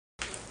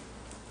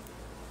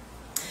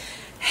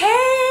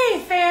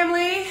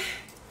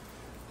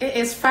It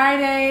is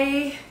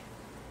Friday,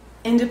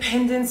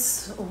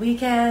 Independence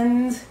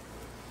weekend.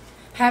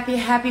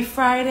 Happy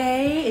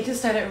Friday. It just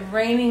started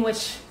raining,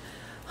 which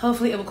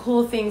hopefully it will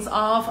cool things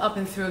off up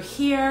and through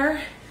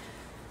here.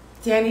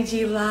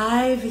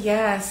 dannIGeeLive,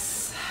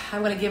 yes.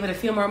 I'm going to give it a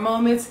few more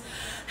moments.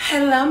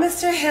 Hello,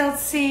 Mr.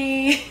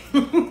 Hiltzy.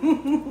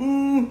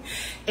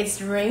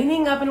 It's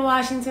raining up in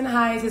Washington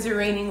Heights. Is it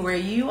raining where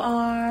you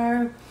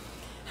are?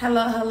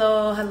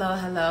 Hello.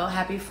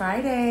 Happy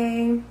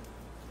Friday.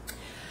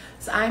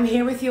 So I'm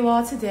here with you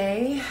all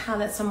today. I'll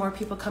let some more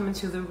people come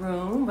into the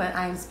room, but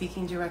I'm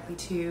speaking directly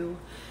to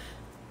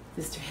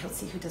Mr.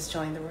 Hiltzy, who just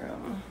joined the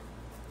room.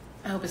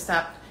 I hope it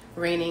stopped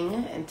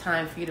raining in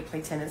time for you to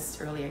play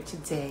tennis earlier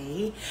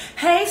today.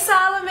 Hey,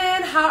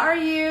 Solomon, how are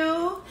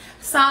you?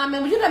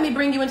 Solomon, would you let me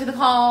bring you into the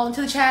call,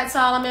 into the chat,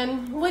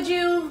 Solomon? Would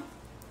you?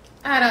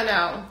 I don't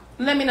know.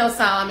 Let me know,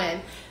 Solomon.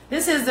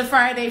 This is the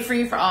Friday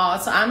free for all,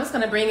 so I'm just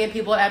going to bring in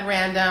people at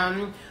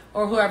random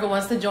or whoever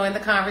wants to join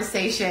the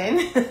conversation.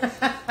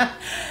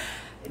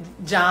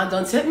 John,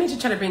 don't tip me to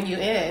try to bring you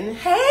in.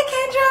 Hey,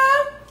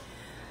 Kendra.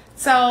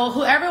 So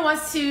whoever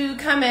wants to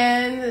come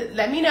in,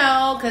 let me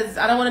know, because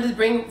I don't want to just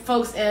bring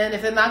folks in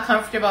if they're not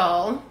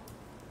comfortable.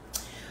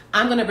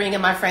 I'm going to bring in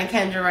my friend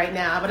Kendra right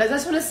now. But I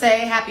just want to say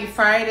happy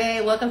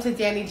Friday. Welcome to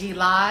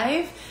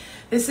dannIGeeLive.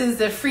 This is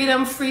the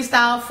Freedom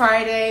Freestyle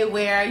Friday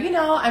where, you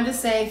know, I'm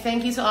just saying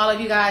thank you to all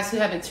of you guys who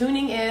have been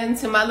tuning in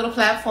to my little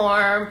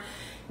platform,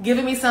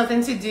 giving me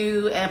something to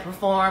do and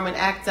perform and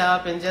act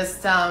up and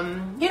just,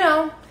 you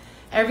know,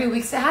 every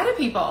week say hi to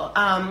people.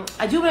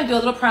 I do want to do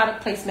a little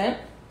product placement.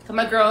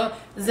 My girl,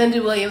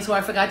 Zinda Williams, who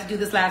I forgot to do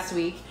this last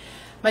week.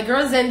 My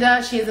girl,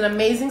 Zinda, she is an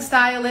amazing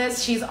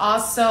stylist. She's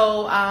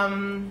also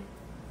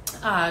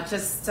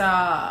just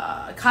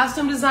a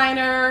costume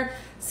designer,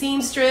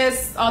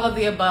 seamstress, all of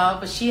the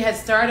above. But she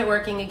has started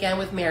working again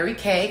with Mary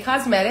Kay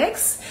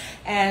Cosmetics.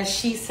 And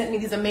she sent me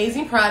these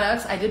amazing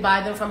products. I did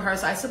buy them from her,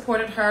 so I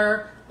supported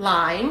her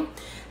line.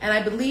 And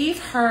I believe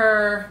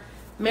her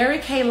Mary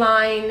Kay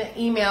line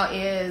email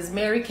is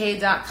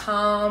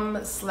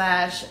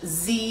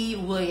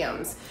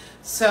marykay.com/zwilliams.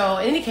 So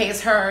in any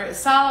case, her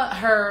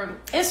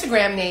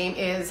Instagram name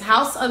is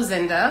House of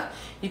Zinda.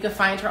 You can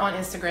find her on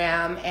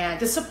Instagram and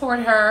just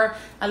support her.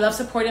 I love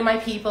supporting my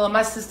people,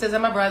 my sisters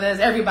and my brothers,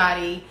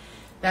 everybody.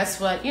 That's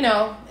what, you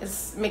know,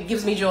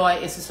 gives me joy,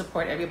 is to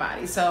support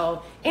everybody.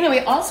 So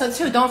anyway, also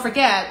too, don't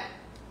forget,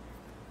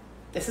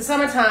 this is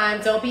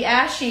summertime. Don't be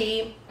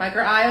ashy. My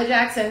girl Io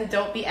Jackson,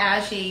 don't be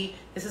ashy.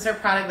 This is her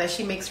product that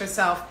she makes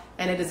herself,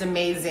 and it is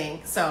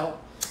amazing. So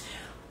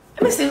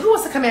let me see, who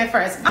wants to come in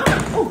first?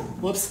 Oh,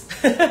 whoops.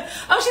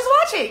 Oh, she's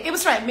watching. It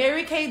was right.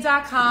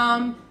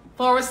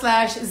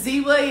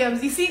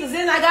 marykay.com/zwilliams. You see,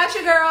 Zen, I got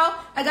you, girl.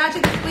 I got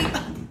you this week.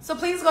 So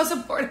please go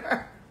support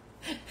her.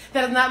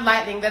 That is not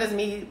lightning. That is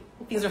me.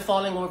 Things are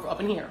falling over up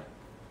in here.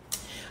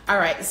 All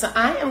right. So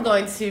I am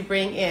going to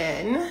bring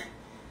in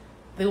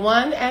the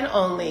one and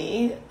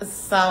only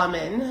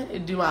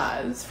Solomon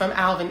Dumas from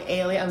Alvin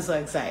Ailey. I'm so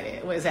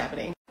excited. What is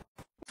happening?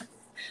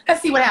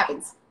 Let's see what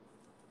happens.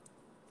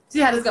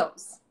 See how this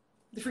goes.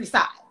 The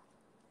freestyle.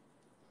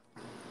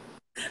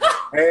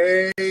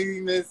 Hey,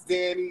 Miss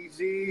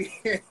dannIG.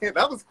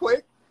 That was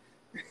quick.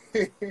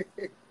 Can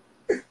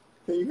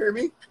you hear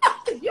me?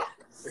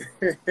 Yes.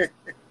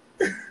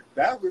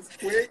 That was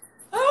quick.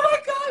 Oh my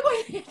God!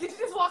 Wait, did you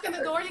just walk in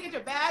the door? You get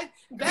your bag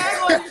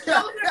on your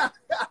shoulder?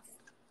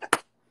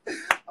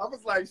 I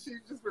was like, she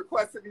just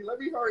requested me. Let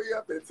me hurry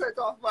up and take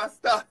off my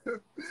stuff.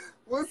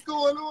 What's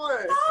going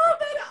on?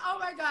 Oh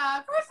my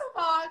God! First of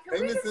all, can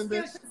we just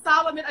give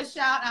Solomon a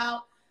shout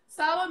out?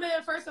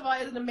 Solomon, first of all,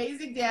 is an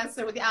amazing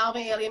dancer with the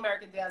Alvin Ailey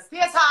American Dance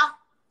Theater.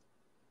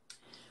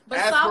 But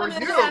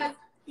Solomon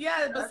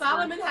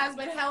has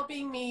been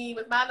helping me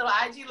with my little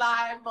IG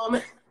Live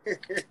moment.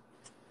 Because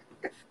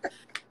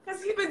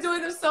he's been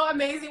doing them so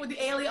amazing with the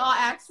Ailey All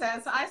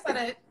Access. So I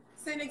started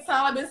sending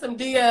Solomon some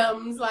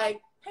DMs like,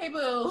 hey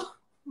boo,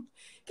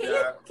 can you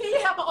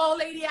help an old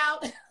lady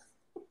out?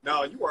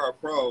 No, you are a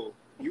pro.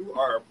 You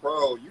are a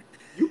pro.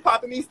 You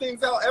popping these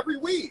things out every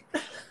week.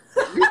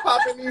 You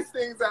popping these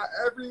things out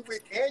every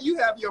week, and you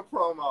have your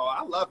promo.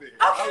 I love it.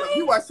 Okay.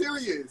 You are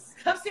serious.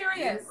 I'm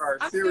serious. You are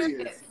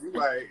serious. You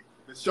like,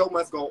 the show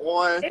must go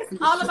on. It's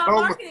all about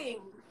marketing.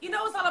 You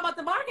know, it's all about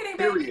the marketing,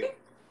 baby.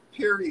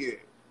 Period.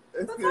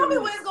 So tell me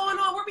what's going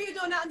on. What were you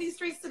doing out in these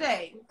streets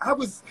today? Where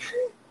were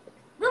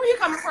you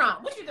coming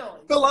from? What you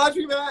doing? The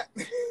laundromat.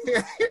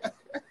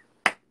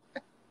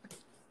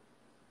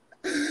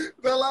 The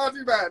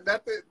laundromat.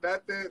 Nothing.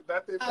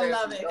 I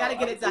love it. Gotta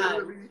get it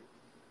done.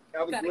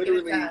 I was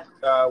literally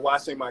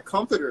washing my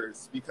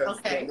comforters because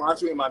the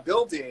laundry in my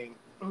building,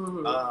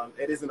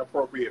 it isn't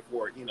appropriate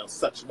for, you know,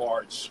 such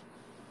large.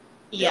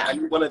 Yeah. I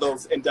need one of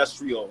those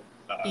industrial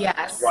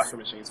washing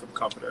machines for the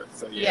comforter.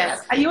 So yeah.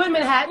 Yes. Are you in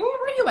Manhattan? Where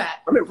are you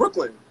at? I'm in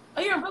Brooklyn.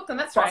 Oh, you're in Brooklyn.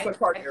 That's right. Prospect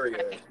Park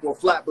area. Well,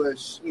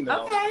 Flatbush, you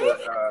know,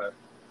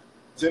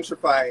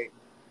 gentrified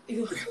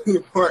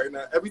part.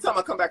 Every time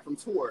I come back from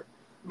tour,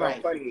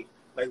 funny.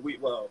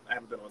 like I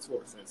haven't been on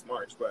tour since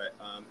March, but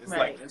it's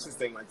Right. like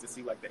interesting, like to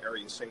see like the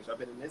areas change. I've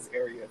been in this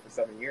area for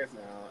 7 years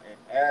now, and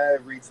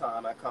every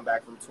time I come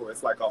back from tour,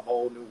 it's like a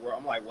whole new world.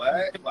 I'm like,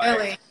 what?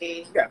 Like,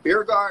 Really? you got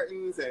beer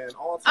gardens and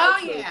all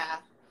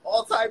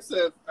types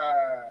of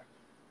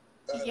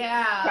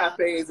Yeah.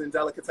 cafes and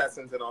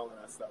delicatessens and all of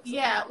that stuff. So.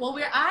 Yeah. Well,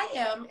 where I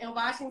am in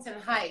Washington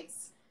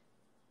Heights,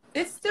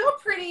 it's still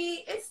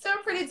pretty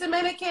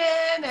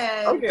Dominican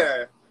and Oh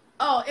yeah.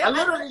 oh, I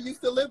literally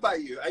used to live by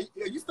you.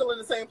 Are you still in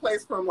the same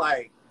place from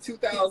like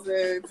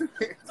 2000?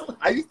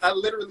 I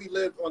literally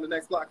lived on the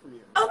next block from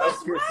you. Oh,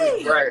 that's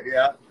right. Right,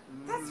 yeah.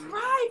 That's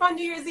right, my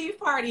New Year's Eve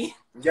party.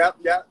 Yep.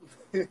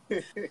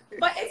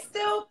 But it's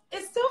still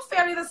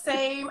fairly the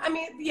same. I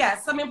mean,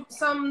 yes,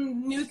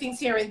 some new things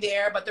here and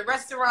there, but the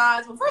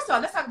restaurants. Well, first of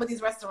all, let's talk about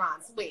these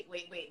restaurants. Wait.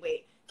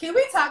 Can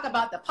we talk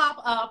about the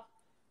pop-up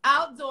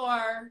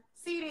outdoor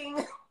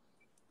seating?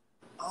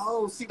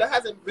 Oh, see, that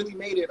hasn't really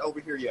made it over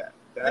here yet.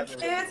 The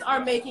kids are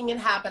making it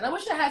happen. I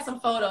wish I had some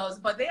photos,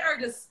 but they are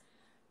just,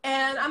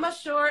 and I'm not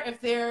sure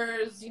if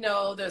there's,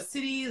 the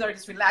cities are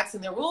just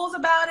relaxing their rules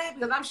about it,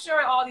 because I'm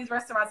sure all these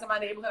restaurants in my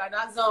neighborhood are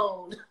not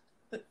zoned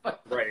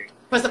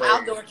for some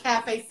outdoor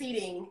cafe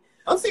seating.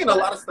 I'm seeing a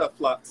lot of stuff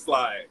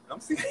slide. I'm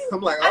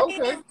like, okay. I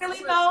mean,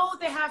 really though,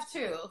 they have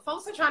to.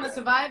 Folks are trying to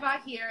survive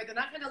out here. They're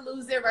not going to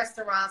lose their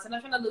restaurants. They're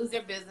not going to lose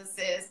their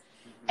businesses.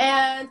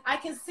 And I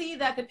can see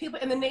that the people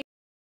in the neighborhood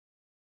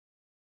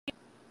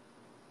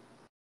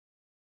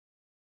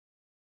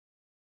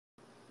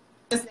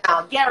just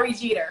now, Gary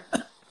Jeter.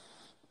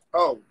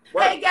 Oh,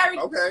 right. Hey, Gary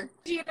okay.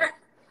 Jeter.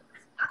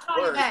 I'll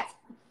call you back.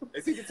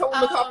 Is he told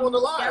him to hop on the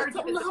line?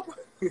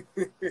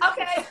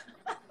 Okay.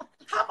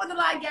 Hop on the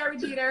line, Gary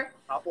Jeter.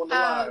 Hop on the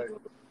line.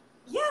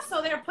 Yeah,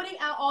 so they're putting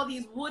out all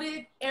these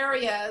wooded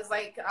areas,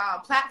 like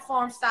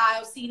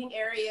platform-style seating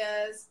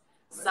areas.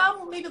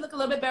 Some maybe look a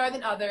little bit better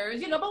than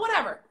others, but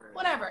whatever.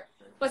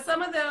 But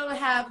some of them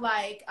have,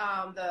 like,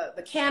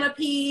 the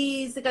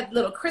canopies. They got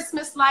little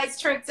Christmas lights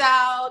tricked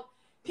out.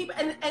 People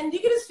and you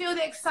can just feel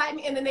the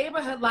excitement in the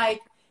neighborhood,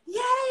 like,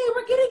 yay,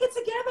 we're getting it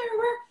together.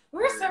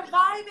 We're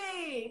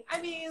surviving.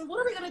 I mean, what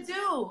are we gonna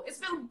do? It's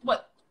been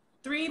what,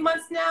 3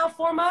 months now,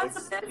 4 months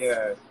of this?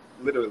 Yeah,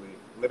 literally.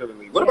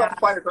 What about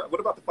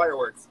the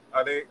fireworks?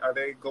 Are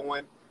they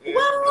going?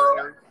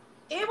 Well,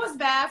 it was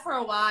bad for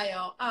a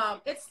while.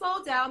 It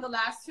slowed down the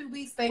last 2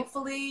 weeks,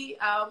 thankfully.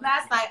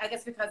 Last night, I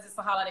guess because it's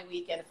the holiday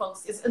weekend,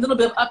 folks, it's a little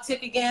bit of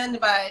uptick again,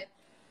 but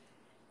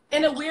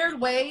in a weird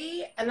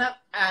way, and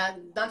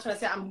I'm not trying to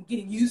say I'm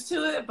getting used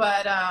to it,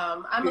 but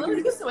I'm a little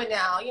used to it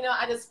now.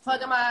 I just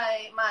plug in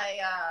my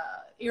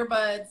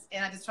earbuds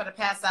and I just try to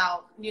pass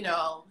out,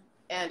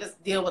 and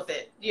just deal with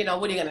it.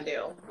 What are you gonna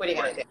do?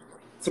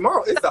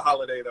 Tomorrow is the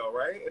holiday, though,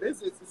 right? It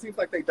is. It seems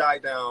like they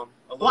died down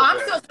a little bit. Well, I'm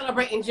still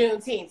celebrating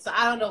Juneteenth, so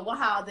I don't know what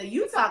holiday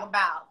you talking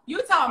about. I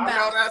know,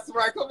 that's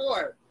right. Come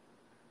on.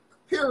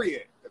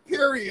 Period.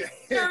 So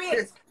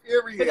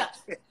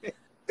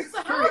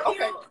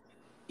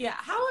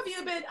how have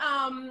you been,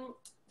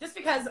 just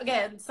because,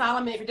 again,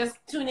 Solomon, if you're just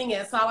tuning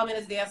in, Solomon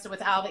is dancer with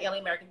the LA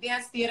American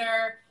Dance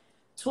Theater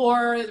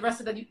tour, the rest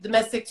of the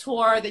domestic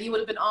tour that you would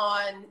have been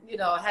on,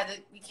 had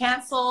to be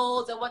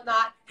canceled and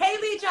whatnot. Hey,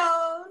 Lee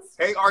Jones.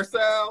 Hey,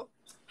 Arcel.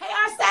 So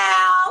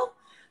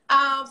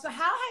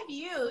how have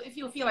you, if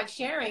you feel like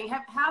sharing,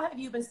 how have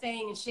you been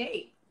staying in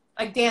shape,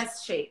 like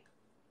dance shape?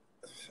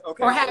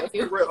 Okay, or have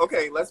you?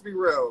 Let's be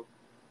real.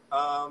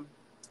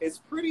 It's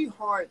pretty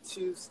hard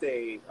to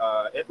stay.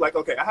 I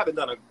haven't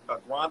done a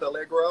Grande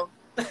Allegro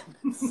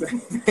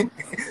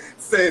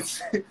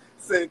since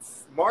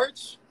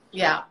March.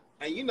 Yeah.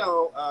 And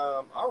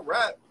our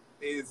rep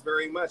is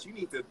very much you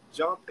need to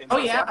jump. And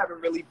I haven't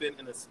really been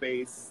in a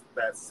space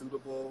that's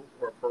suitable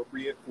or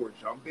appropriate for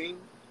jumping.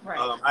 Right.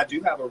 I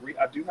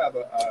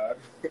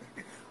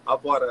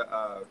bought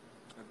a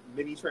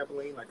mini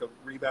trampoline, like a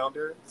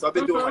rebounder. So I've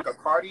been doing like a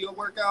cardio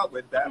workout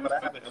with that, but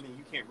I haven't. I mean,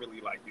 you can't really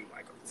like do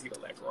like a petite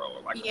Allegro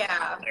or like a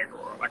Allegro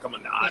or like a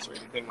Menage or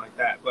anything like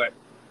that. But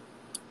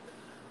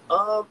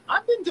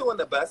I've been doing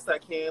the best I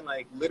can,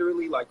 like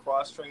literally like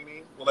cross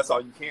training. Well, that's all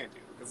you can do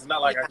because it's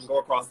not like I can go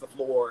across the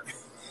floor.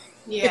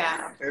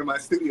 In my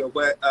studio,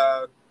 but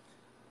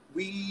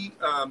the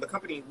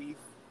company we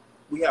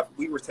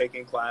were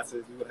taking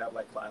classes. We would have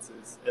like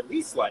classes at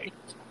least like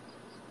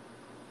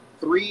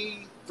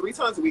three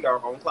times a week,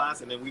 our own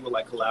class, and then we would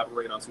like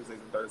collaborate on Tuesdays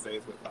and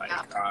Thursdays with like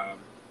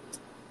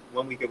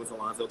 1 week it was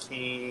Alonzo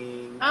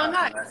King,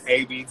 nice.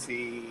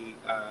 ABT,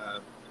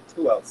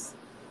 who else?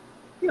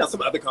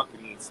 Some other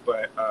companies,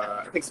 but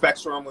I think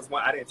Spectrum was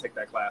one. I didn't take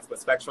that class, but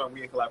Spectrum,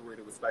 we had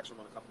collaborated with Spectrum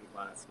on a company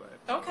class. But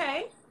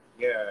okay.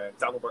 Yeah,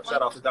 Donald Bird.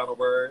 Shout out to Donald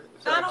Bird.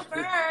 Donald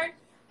Bird.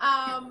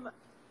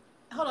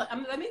 Hold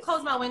on. Let me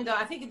close my window.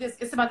 I think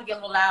it's about to get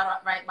a little loud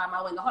right by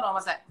my window. Hold on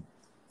one sec.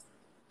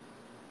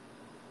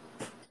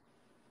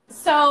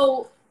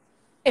 So,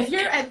 if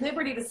you're at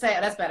liberty to say,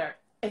 that's better.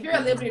 If you're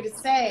at liberty to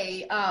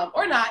say,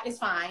 or not, it's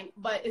fine.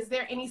 But is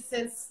there any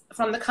sense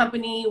from the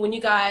company when you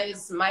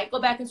guys might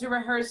go back into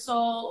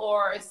rehearsal,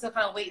 or it's still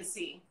kind of wait and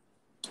see?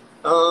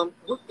 We're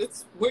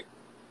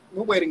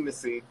waiting to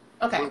see.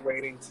 Okay. We're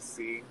waiting to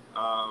see.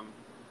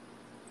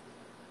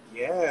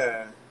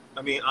 Yeah.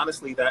 I mean,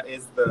 honestly, that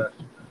is the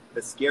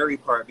scary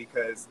part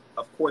because,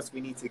 of course,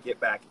 we need to get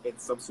back in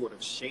some sort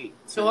of shape.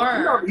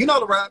 Sure. You know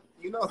the rap.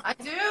 You know. I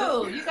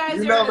do. You guys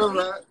you know the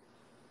rap.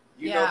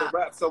 You know the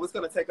rap. So it's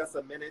going to take us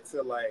a minute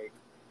to, like,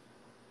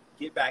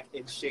 get back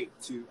in shape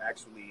to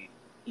actually...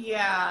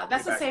 Yeah,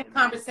 that's the same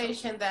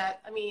conversation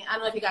that, I mean, I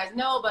don't know if you guys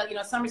know, but, you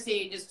know, Summer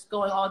Stage is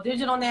going all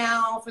digital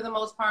now for the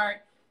most part.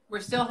 We're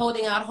still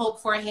holding out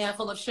hope for a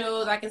handful of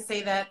shows. I can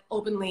say that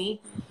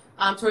openly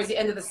towards the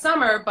end of the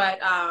summer. But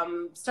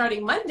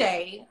starting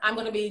Monday, I'm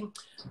going to be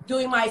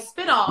doing my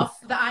spinoff,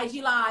 the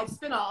dannIGeeLive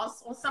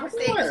spinoffs on Summer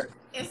Stage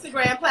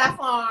Instagram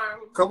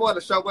platform. Come on,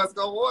 the show must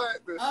go on.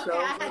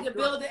 I had to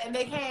build it and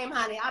they came,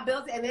 honey. I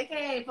built it and they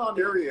came for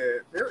me.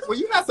 Period. Well,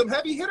 you had some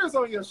heavy hitters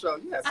on your show.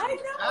 You had some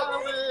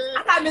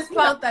I got Miss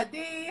Planta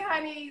D,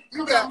 honey.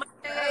 You got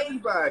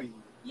everybody.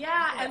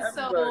 Yeah, and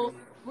so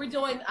we're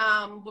doing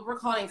what we're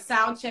calling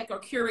sound check or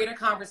curator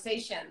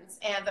conversations.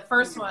 And the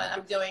first one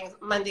I'm doing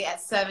Monday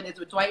at 7 is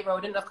with Dwight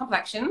Roden of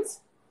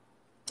Complexions.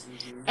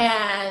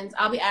 And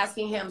I'll be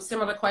asking him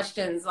similar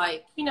questions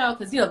like, you know,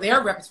 because, you know,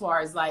 their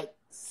repertoire is like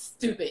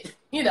stupid,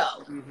 you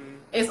know.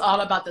 It's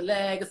all about the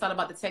leg. It's all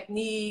about the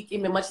technique,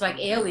 even much like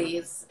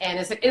Ailey's. And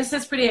it's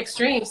just pretty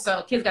extreme,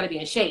 so kids got to be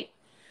in shape.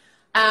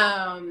 So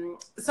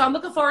I'm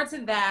looking forward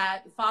to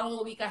that. The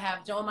following week I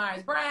have Joan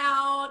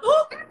Myers-Brown.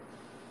 Ooh!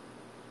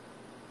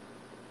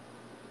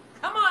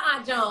 Come on,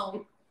 Aunt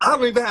Joan. I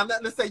don't even have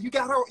nothing to say. You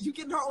got her. You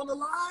getting her on the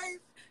live?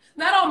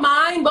 Not on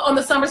mine, but on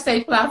the Summer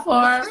Stage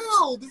platform.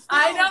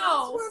 I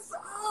know.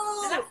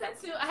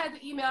 And I had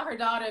to email her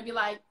daughter and be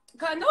like,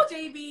 because I know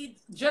JB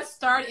just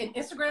started an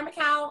Instagram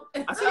account.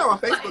 I see her on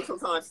Facebook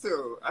sometimes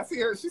too. I see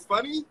her. She's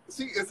funny.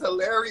 She is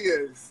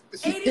hilarious.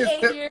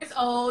 88 years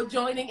old,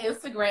 joining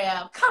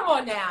Instagram. Come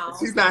on now.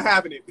 She's not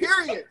having it.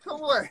 Period.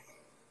 Come on.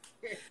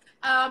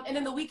 And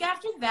then the week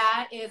after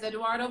that is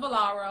Eduardo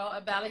Valaro,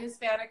 a Ballet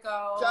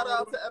Hispanico. Shout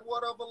out to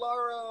Eduardo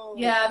Valaro.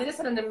 Yeah, they just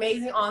had an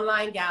amazing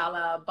online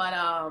gala. But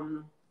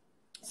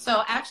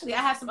so actually,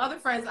 I have some other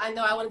friends I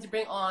know I wanted to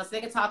bring on so they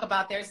can talk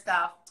about their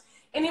stuff.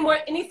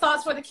 Any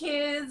thoughts for the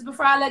kids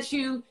before I let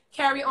you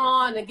carry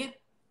on and get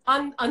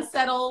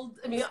unsettled?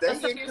 I mean,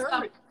 stay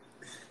encouraged.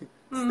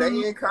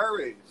 Stay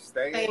encouraged.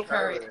 Stay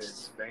encouraged.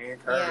 Stay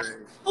encouraged.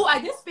 Yeah. Oh, I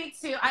did speak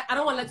to. I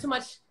don't want to let too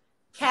much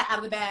cat out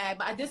of the bag,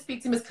 but I did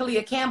speak to Miss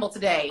Kalia Campbell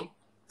today.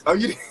 Oh,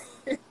 you?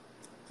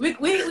 we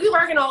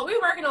working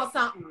on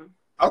something.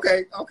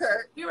 Okay.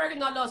 We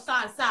working on those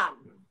something.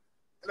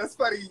 That's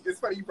funny. It's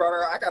funny you brought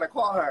her. I gotta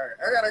call her.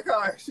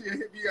 She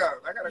hit me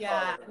up. I gotta call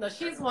her. No,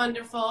 she's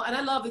wonderful, and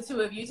I love the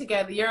two of you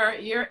together.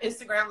 Your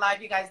Instagram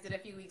live you guys did a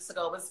few weeks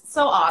ago was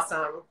so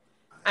awesome.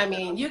 I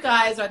mean, you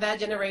guys are that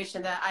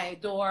generation that I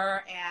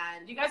adore,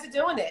 and you guys are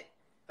doing it.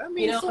 That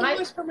means so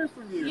much coming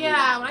from you.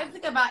 Yeah, when I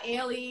think about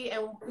Ailey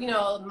and, you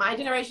know, my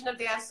generation of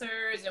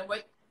dancers and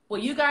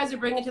what you guys are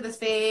bringing to the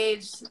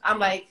stage, I'm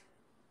like,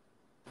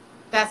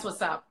 that's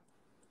what's up.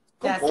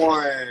 Come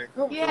on.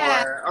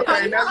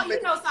 Okay,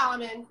 you know,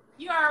 Solomon.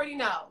 You already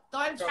know. Go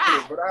ahead and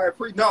try. But I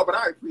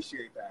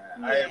appreciate that.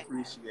 Yeah. I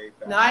appreciate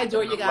that. No, I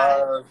adore you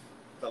guys.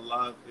 The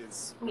love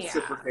is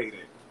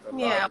reciprocated.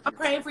 I'm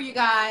praying for you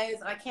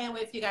guys. I can't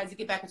wait for you guys to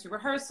get back into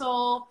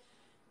rehearsal,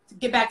 to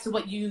get back to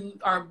what you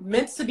are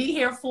meant to be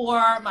here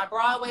for. My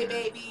Broadway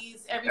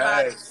babies,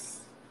 everybody.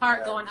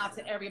 Heart going out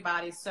to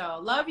everybody. So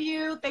love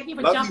you. Thank you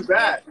for jumping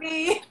with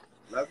me.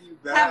 Love you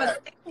back. Have a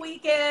sick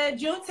weekend.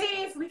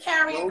 Juneteenth, we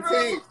carrying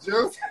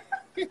through.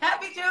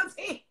 Happy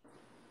Juneteenth.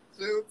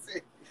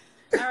 Juneteenth.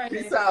 All right.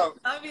 Peace out.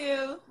 Love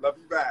you. Love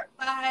you back.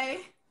 Bye.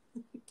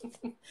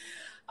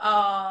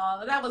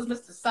 Oh, that was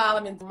Mr.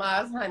 Solomon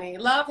Dumas, honey.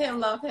 Love him,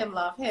 love him,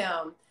 love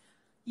him.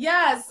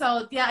 Yeah,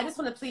 so I just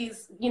want to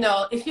please, you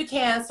know, if you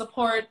can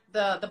support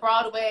the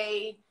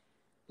Broadway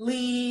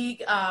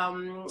League.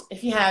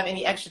 If you have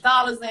any extra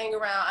dollars laying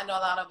around, I know a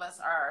lot of us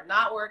are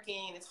not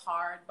working. It's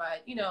hard,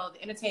 but you know,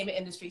 the entertainment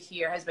industry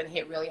here has been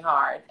hit really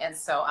hard. And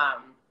so,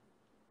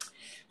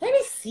 let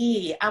me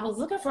see. I was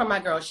looking for my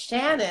girl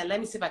Shannon. Let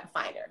me see if I can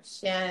find her.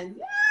 Shannon.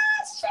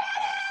 Yes,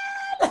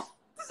 Shannon.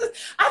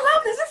 I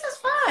love this. This is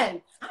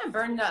fun. I'm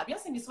burning up. Y'all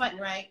see me sweating,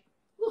 right?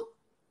 Woo.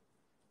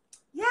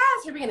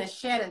 Yes, you're being a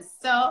Shannon.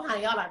 So,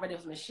 honey, y'all not ready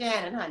for Miss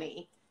Shannon,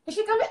 honey. Is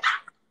she coming?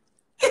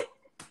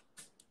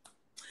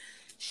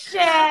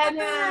 Shannon.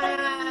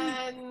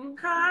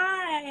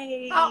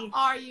 Hi. How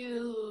are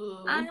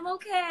you? I'm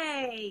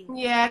okay.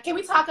 Yeah. Can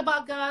we talk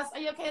about Gus? Are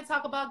you okay to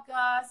talk about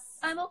Gus?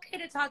 I'm okay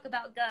to talk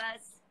about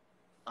Gus.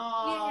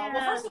 Oh, yeah.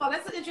 Well, first of all,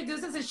 let's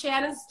introduce us to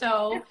Shannon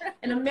Stowe,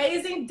 an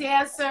amazing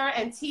dancer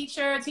and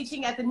teacher,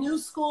 teaching at the New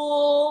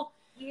School.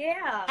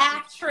 Yeah.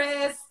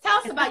 Actress. Tell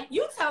us about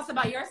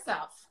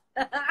yourself.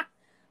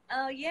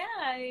 Oh, yeah.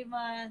 I'm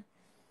a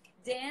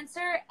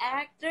dancer,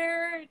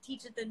 actor,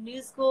 teach at the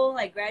New School.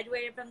 I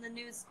graduated from the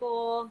New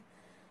School.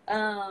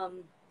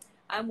 I'm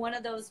one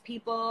of those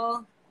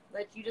people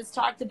that you just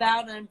talked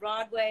about on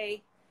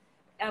Broadway.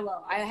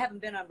 Well, I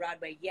haven't been on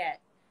Broadway yet,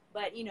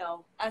 but you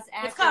know, us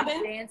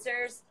actors,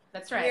 dancers,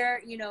 that's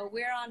right.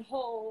 We're on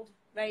hold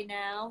right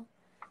now.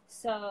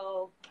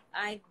 So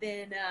I've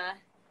been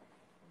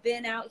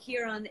out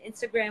here on the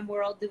Instagram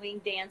world doing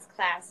dance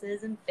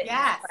classes and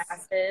fitness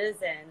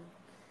classes, and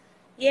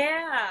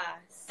yeah.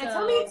 So,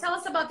 and tell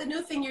us about the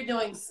new thing you're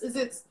doing. Is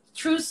it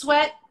True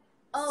Sweat?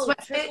 Oh,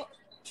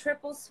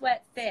 triple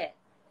Sweat Fit.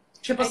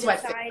 Triple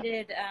Sweat Fit. I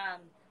decided,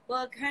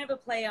 well, kind of a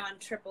play on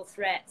triple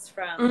threats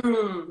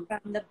from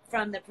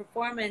the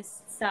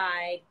performance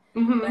side,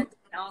 but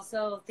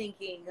also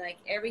thinking like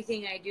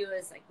everything I do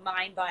is like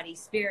mind, body,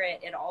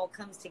 spirit. It all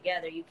comes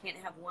together. You can't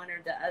have one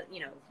or the other.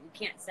 You know, you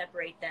can't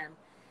separate them.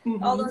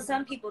 Although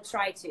some people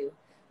try to,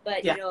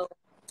 but you know,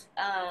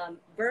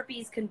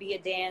 burpees can be a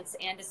dance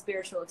and a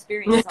spiritual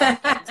experience.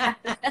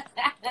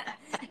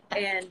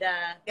 And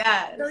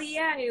so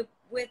yeah,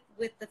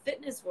 with the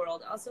fitness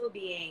world also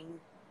being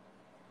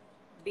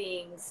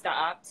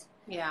stopped.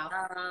 Yeah.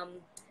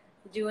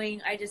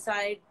 I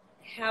decided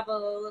have a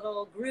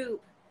little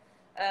group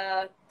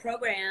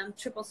program,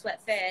 Triple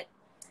Sweat Fit,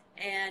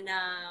 and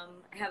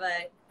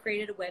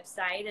created a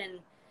website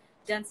and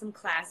done some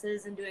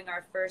classes and doing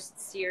our first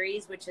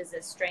series, which is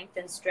a strength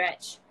and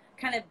stretch,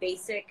 kind of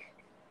basic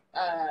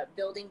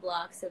building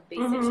blocks of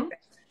basic stretch.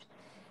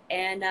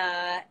 And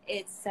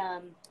it's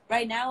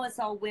right now it's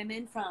all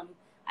women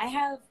I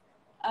have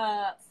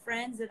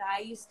friends that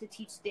I used to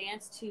teach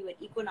dance to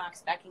at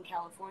Equinox back in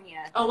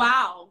California. Oh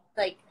wow!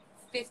 Like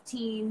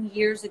 15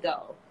 years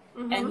ago,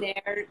 and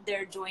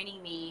they're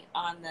joining me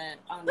on the.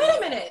 Wait a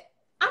minute!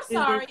 I'm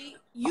sorry.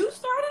 You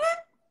started it?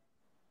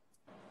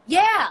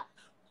 Yeah.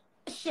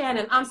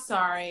 Shannon, I'm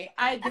sorry.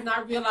 I did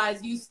not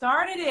realize you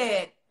started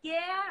it. Yeah.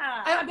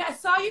 I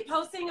saw you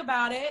posting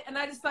about it, and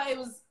I just thought it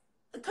was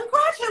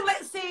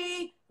congratulations.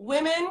 See,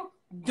 women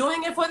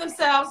doing it for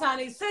themselves,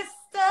 honey. Sister.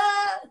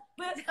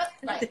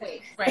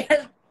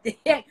 Right.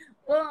 Yeah.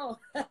 Whoa.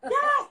 Yes.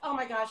 Oh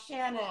my gosh,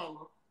 Shannon.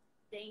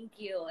 Thank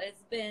you.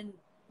 It's been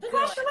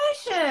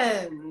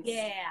congratulations. Good.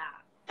 Yeah.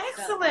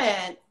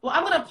 Excellent. Well,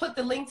 I'm gonna put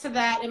the link to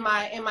that in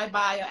my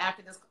bio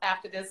after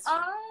this.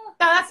 Oh.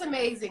 No, that's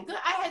amazing. Good.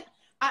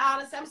 I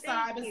honestly, I'm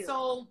sorry. I've been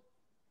so,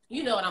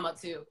 you know what I'm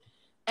up to,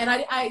 and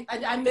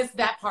I missed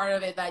that part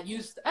of it.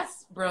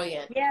 That's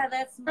brilliant. Yeah,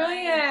 that's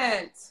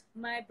brilliant.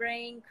 My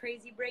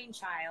crazy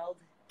brainchild.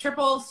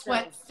 Triple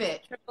Sweat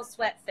Fit.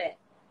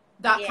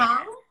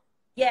 TripleSweatFit.com.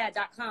 Yeah,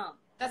 .com.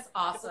 That's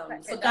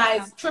awesome. So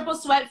guys,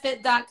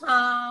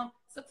 TripleSweatFit.com.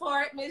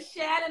 Support Miss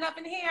Shannon up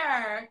in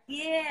here.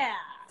 Yeah.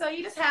 So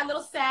you just had a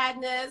little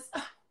sadness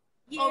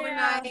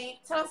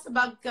overnight. Tell us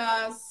about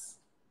Gus.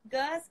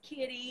 Gus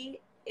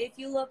Kitty. If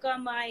you look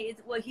on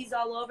he's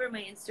all over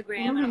my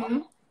Instagram and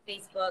on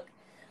Facebook.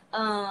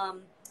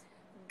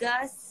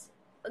 Gus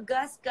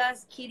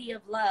Kitty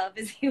of Love,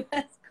 as he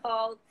was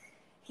called.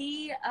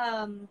 He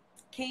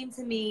came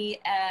to me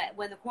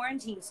when the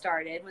quarantine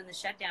started, when the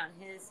shutdown.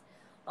 His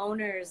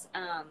owners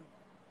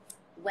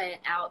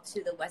went out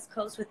to the West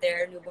Coast with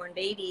their newborn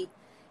baby,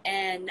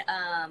 and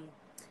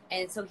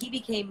so he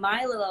became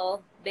my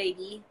little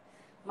baby,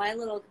 my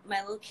little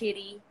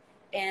kitty,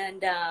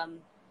 and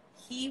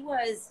he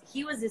was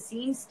a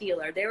scene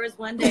stealer. There was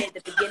one day at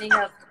the beginning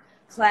of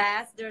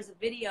class, there's a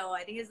video,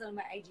 I think it's on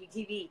my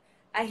IGTV.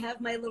 I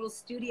have my little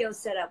studio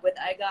set up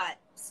I got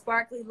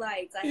sparkly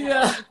lights, I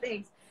have all the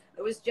things.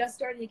 I was just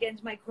starting to get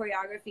into my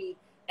choreography,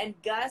 and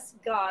Gus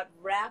got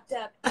wrapped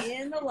up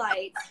in the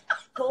lights,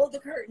 pulled the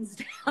curtains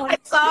down. I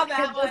saw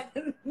that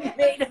one.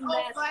 Made a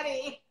mess. So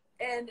funny.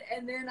 And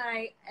then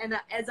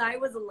as I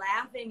was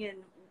laughing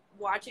and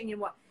watching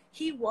him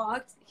he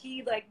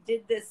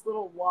did this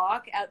little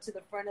walk out to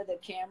the front of the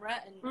camera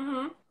and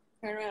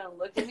turned around and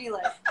looked at me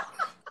like,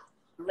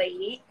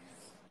 lady.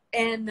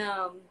 And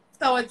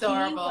so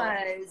adorable.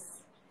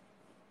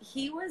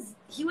 He was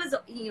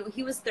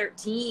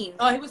 13.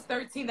 Oh, he was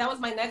 13. That was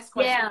my next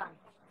question. Yeah.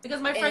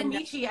 Because my friend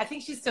Michi, I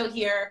think she's still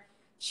here.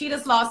 She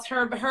just lost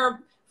her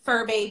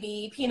fur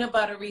baby, Peanut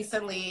Butter,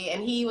 recently,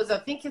 and he was I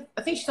think she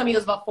told me he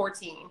was about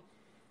 14.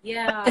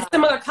 Yeah. It's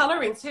similar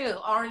coloring too,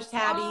 orange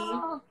tabby.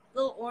 Oh,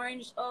 little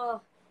orange.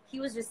 Oh, he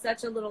was just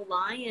such a little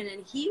lion,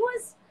 and he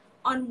was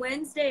on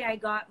Wednesday. I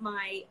got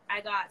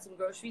some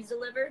groceries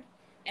delivered,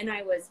 and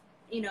I was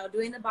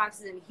doing the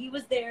boxes, and he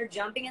was there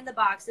jumping in the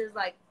boxes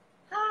like,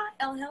 "Hi,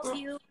 I'll help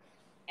you,"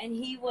 and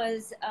he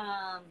was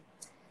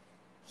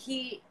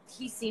he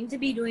seemed to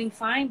be doing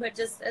fine, but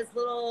just as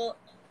little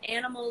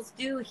animals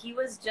do, he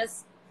was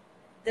just,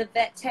 the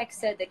vet tech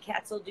said that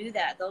cats will do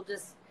that. They'll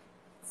just,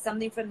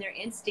 something from their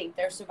instinct,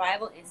 their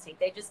survival instinct,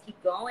 they just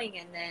keep going.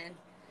 And then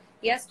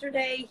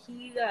yesterday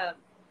he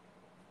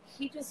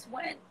just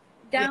went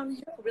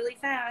downhill really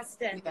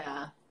fast. And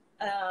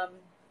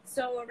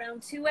so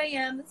around 2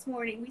 a.m. this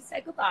morning, we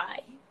said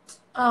goodbye.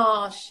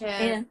 Oh,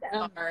 shit.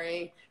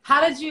 Sorry.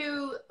 How did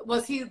you,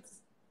 was he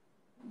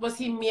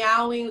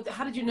meowing?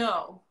 How did you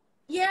know?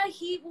 Yeah,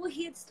 he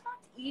had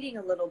stopped eating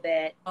a little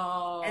bit.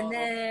 Oh. And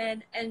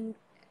then,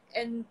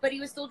 but he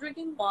was still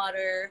drinking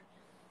water.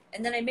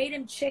 And then I made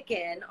him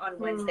chicken on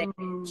Wednesday.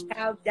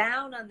 Chowed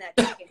down on that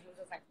chicken. He was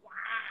just like,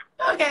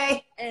 wow.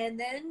 Okay. And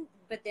then,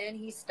 but then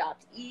he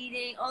stopped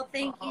eating. Oh,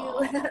 thank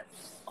you.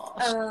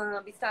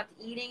 He stopped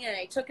eating, and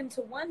I took him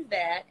to one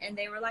vet, and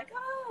they were like,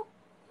 oh,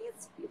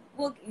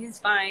 he's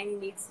fine. He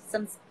needs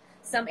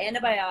some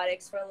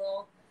antibiotics for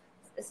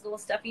this little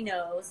stuffy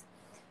nose.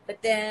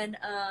 But then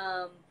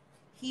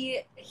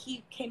he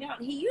came out,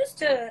 and he used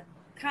to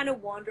kind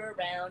of wander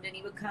around, and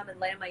he would come and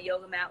lay on my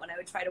yoga mat when I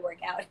would try to work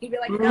out. He'd be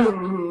like,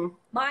 no,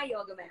 my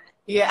yoga mat.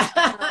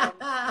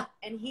 Yeah.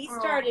 And he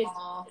started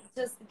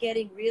just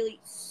getting really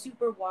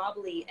super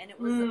wobbly, and it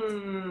was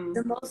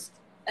the most,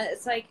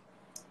 it's like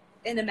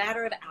in a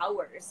matter of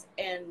hours.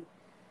 And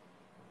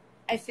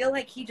I feel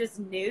like he just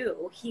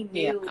knew. He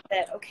knew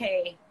that,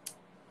 okay,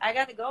 I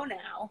got to go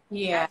now.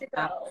 Yeah. I have to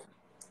go.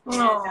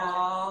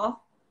 Aww.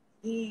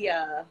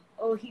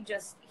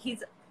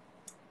 He's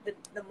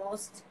the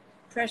most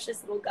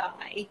precious little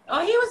guy.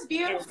 Oh, he was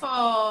beautiful.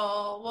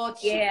 Well,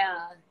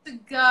 cheers to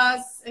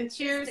Gus, and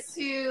cheers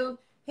to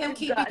him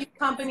keeping you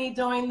company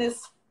during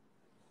this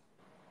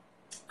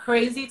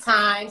crazy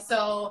time.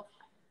 So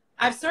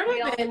I've sort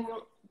of been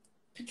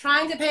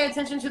trying to pay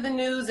attention to the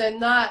news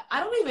and I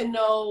don't even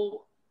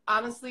know,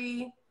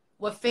 honestly,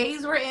 what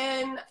phase we're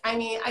in. I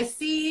mean, I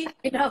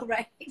know,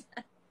 right?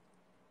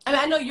 I mean,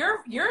 I know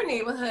your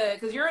neighborhood,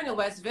 because you're in the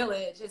West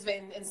Village, has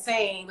been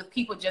insane with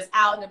people just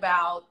out and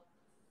about.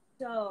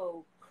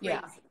 So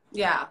crazy.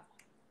 Yeah.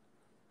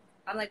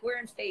 I'm like, we're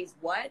in phase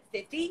what?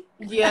 50?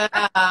 Yeah.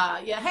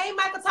 Yeah. Hey,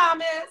 Michael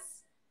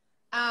Thomas.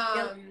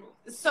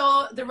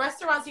 So the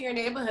restaurants in your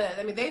neighborhood,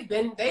 I mean, they've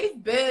been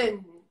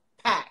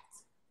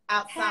packed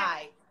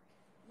outside.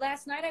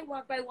 Last night I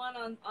walked by one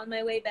on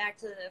my way back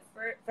to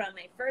from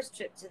my first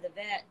trip to the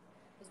vet.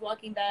 I was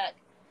walking back,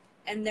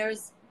 and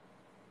there's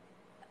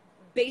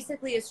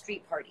basically a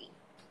street party.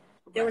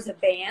 There was a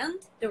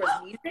band, there was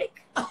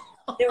music,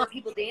 there were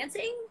people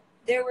dancing,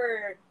 there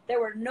were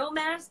no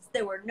masks,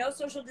 there were no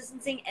social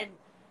distancing, and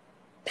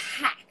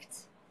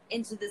packed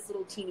into this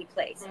little teeny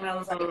place. And I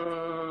was like,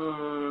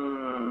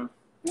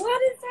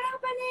 what is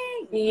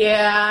happening?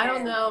 Yeah, I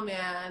don't know,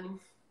 man.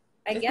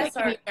 I guess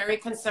I'm very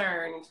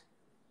concerned.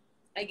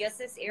 I guess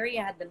this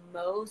area had the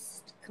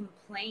most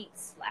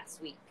complaints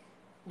last week.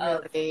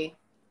 Really? Of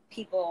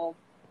people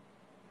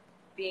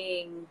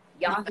being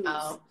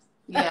yahoos.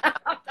 Yeah.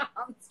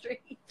 On the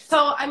street.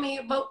 So, I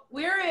mean, but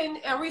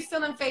are we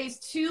still in phase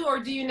 2, or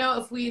do you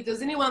know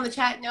does anyone in the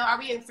chat know, are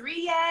we in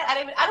 3 yet?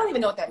 I don't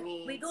even know what that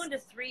means. We go into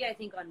 3, I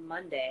think, on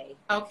Monday.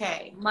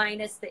 Okay.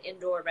 Minus the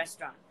indoor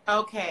restaurant.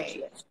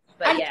 Okay.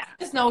 But I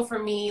just know for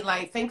me,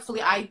 like,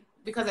 thankfully,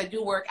 because I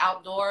do work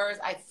outdoors,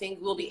 I think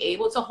we'll be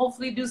able to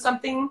hopefully do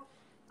something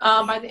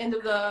by the end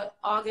of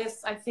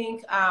August, I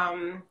think.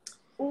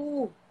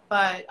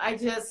 But I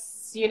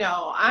just,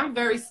 I'm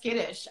very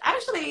skittish.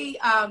 Actually,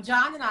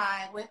 John and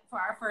I went for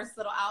our first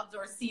little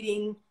outdoor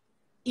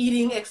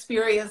eating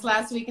experience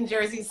last week in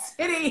Jersey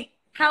City.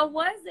 How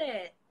was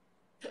it?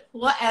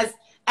 Well,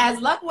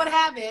 as luck would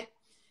have it,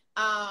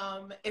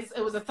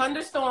 it was a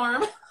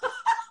thunderstorm.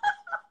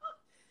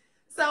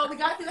 So we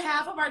got through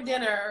half of our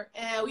dinner,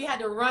 and we had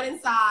to run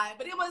inside.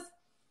 But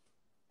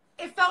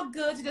it felt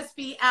good to just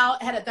be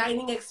out, had a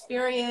dining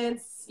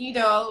experience,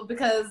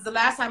 because the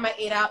last time I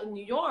ate out in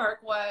New York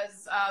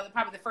was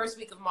probably the first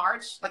week of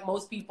March, like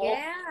most people.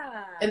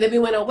 Yeah. And then we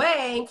went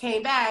away and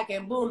came back,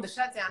 and boom, the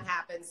shutdown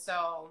happened.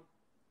 So,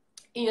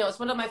 it's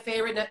one of my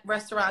favorite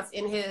restaurants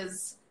in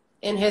his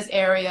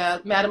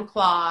area, Madame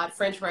Claude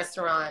French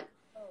restaurant.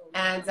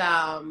 And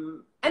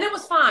it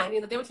was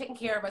fine. They were taking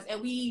care of us,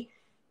 and we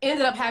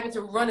ended up having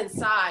to run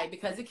inside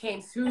because it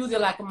came through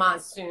the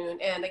monsoon,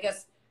 and I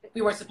guess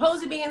we were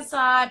supposed to be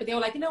inside, but they were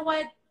like, you know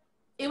what?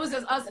 It was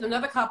just us and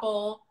another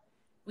couple.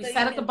 We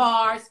sat at the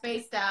bar,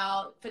 spaced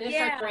out, finished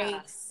our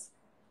drinks,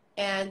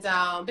 and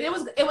but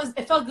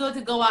it felt good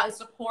to go out and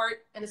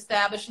support an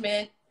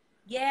establishment.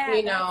 Yeah.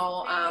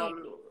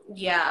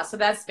 Yeah. So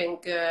that's been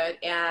good,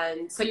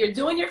 and so you're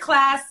doing your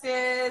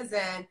classes,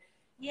 and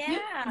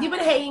you've been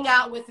hanging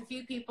out with a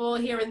few people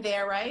here and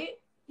there, right?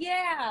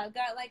 Yeah,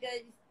 got like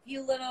a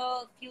few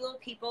little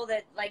people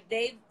that like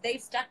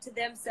they've stuck to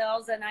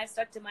themselves, and I've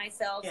stuck to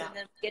myself, and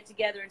then get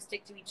together and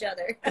stick to each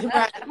other.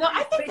 Right. No,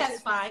 I think that's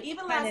fine.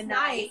 Even last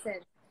night,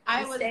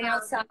 I was stay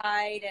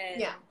outside,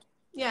 and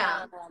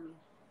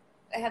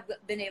I have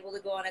been able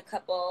to go on a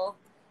couple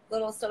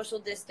little social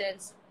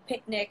distance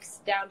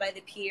picnics down by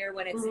the pier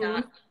when it's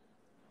not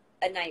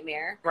a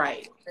nightmare.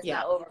 Right. It's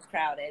not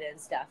overcrowded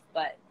and stuff,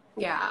 but.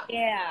 Yeah.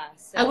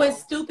 So. I went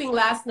stooping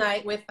last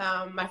night with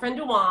my friend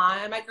Dewan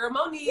and my girl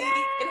Monique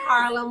in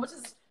Harlem, which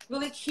is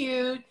really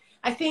cute.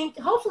 I think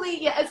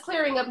hopefully, it's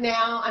clearing up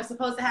now. I'm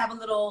supposed to have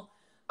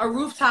a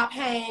rooftop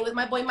hang with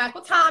my boy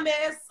Michael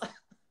Thomas.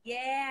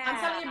 Yeah. I'm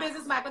telling your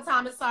business, Michael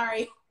Thomas.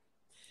 Sorry.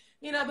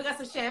 We got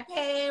some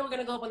champagne. We're going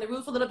to go up on the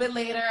roof a little bit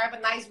later. I have a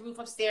nice roof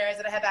upstairs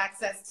that I have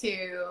access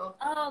to.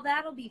 Oh,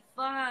 that'll be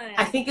fun.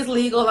 I think it's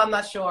legal. I'm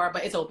not sure,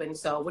 but it's open.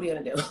 So what are you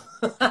going to do?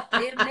 They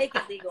didn't make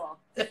it legal.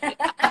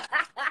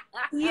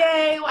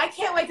 Yay. Well, I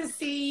can't wait to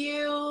see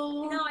you.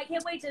 No, I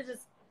can't wait to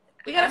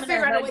We got to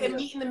figure out a way to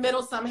meet in the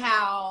middle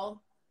somehow.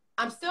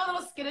 I'm still a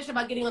little skittish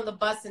about getting on the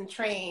bus and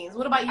trains.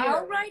 What about you?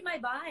 I'll ride my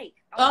bike.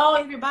 Oh,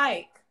 you have your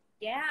bike.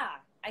 Yeah.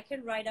 I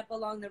can ride up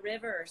along the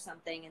river or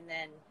something and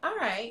then. All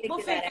right. We'll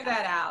figure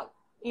that out.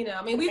 You know,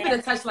 I mean, we've been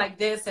in touch like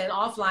this and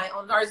offline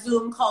on our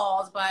Zoom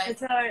calls, but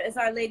it's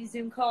our lady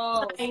Zoom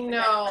calls. I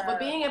know, but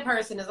being in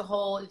person as a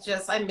whole, it's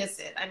just, I miss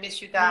it. I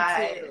miss you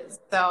guys.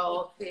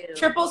 So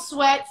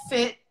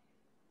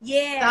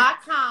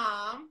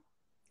triplesweatfit.com.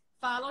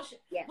 Follow.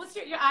 What's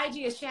your IG?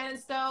 Is Shannon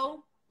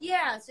Stowe?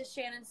 Yeah, it's just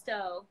Shannon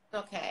Stowe.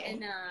 Okay.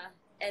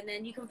 And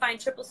then you can find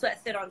Triple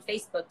Sweat Fit on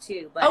Facebook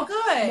too. But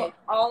good.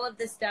 All of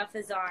the stuff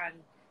is on.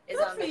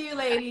 Good for you,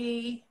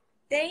 lady.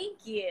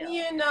 Thank you.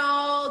 You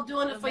know,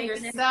 doing it for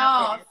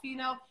yourself, you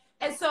know.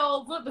 And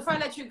so, before I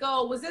let you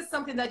go, was this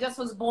something that just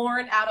was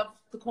born out of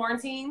the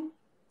quarantine?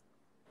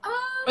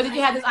 Or did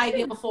you have this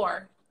idea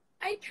before?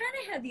 I kind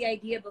of had the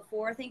idea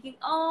before, thinking,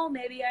 oh,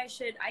 maybe I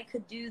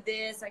could do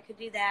this, I could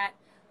do that.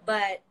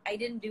 But I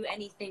didn't do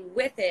anything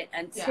with it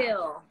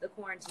until the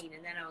quarantine.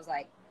 And then I was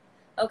like,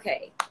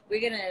 okay, we're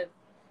going to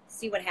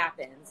see what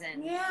happens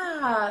and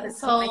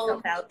so put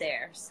myself out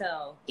there.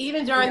 So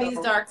even during these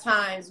dark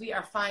times, we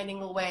are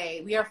finding a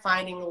way. We are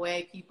finding a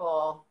way,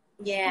 people.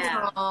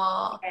 Yeah.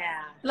 Aww.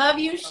 Yeah. Love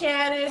you,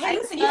 Shannon. Hey,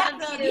 listen, you have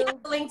the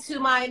link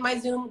to my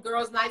Zoom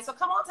girls' night. So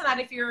come on tonight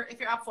if you're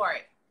up for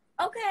it.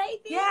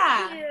 Okay.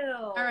 Thank you.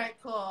 All right.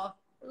 Cool.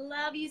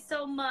 Love you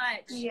so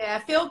much. Yeah.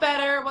 Feel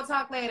better. We'll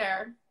talk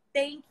later.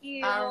 Thank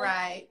you. All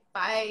right.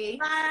 Bye.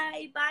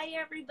 Bye. Bye,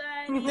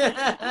 everybody.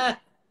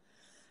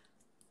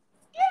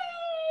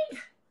 Yay!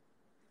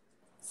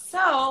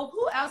 So,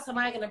 who else am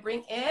I going to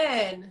bring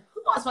in?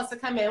 Who else wants to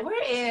come in?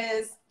 Where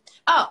is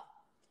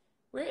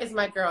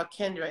my girl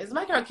Kendra? Is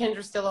my girl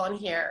Kendra still on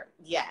here?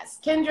 Yes.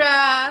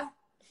 Kendra.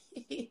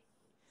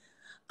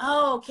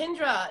 Oh,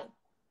 Kendra,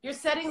 your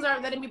settings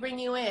aren't letting me bring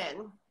you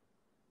in.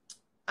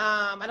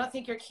 I don't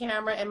think your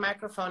camera and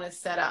microphone is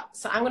set up.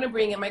 So I'm going to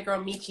bring in my girl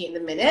Michi in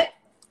a minute.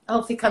 I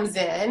hope she comes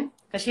in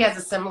because she has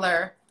a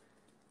similar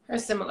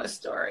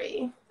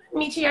story.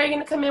 Michi, are you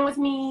going to come in with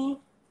me?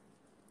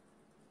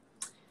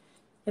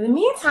 In the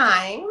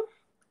meantime,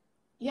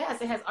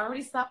 yes, it has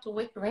already stopped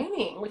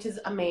raining, which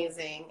is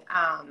amazing.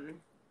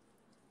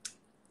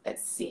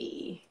 Let's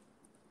see.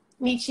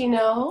 Michi,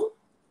 no?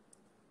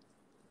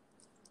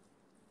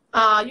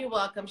 You're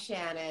welcome,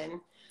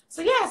 Shannon.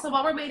 So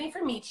while we're waiting for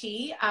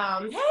Michi,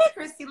 hey,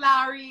 Christy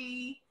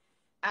Lowry.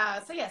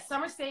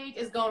 Summer Stage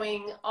is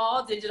going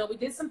all digital. We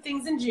did some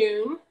things in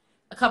June,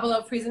 a couple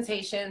of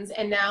presentations,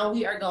 and now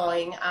we are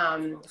going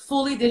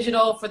fully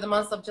digital for the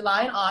months of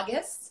July and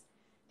August.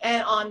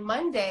 And on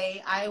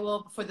Monday, I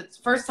will, for the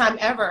first time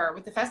ever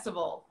with the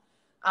festival,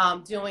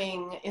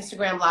 doing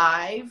Instagram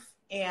Live.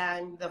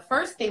 And the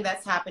first thing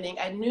that's happening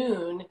at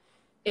noon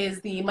is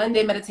the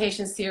Monday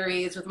meditation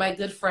series with my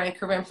good friend,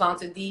 Corinne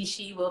Planton D.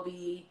 She will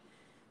be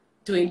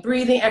doing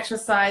breathing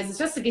exercises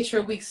just to get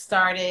your week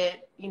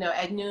started,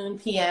 at noon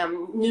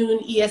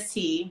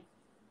EST.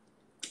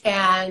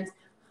 And,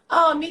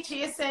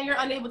 Michi is saying you're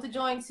unable to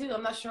join too.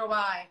 I'm not sure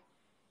why.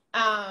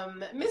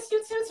 Miss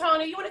you too,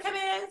 Tony. You want to come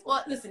in?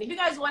 Well, listen, if you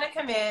guys want to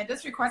come in,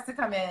 just request to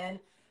come in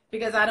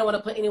because I don't want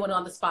to put anyone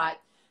on the spot.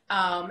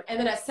 And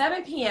then at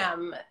 7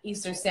 p.m.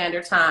 Eastern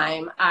Standard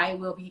Time, I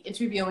will be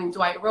interviewing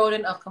Dwight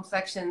Roden of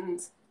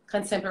Complexions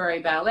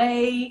Contemporary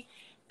Ballet.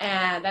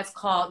 And that's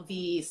called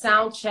the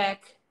Soundcheck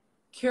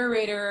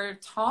Curator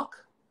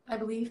Talk, I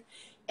believe.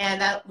 And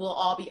that will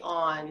all be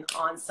on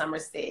Summer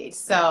Stage.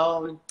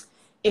 So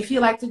if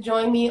you'd like to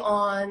join me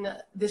on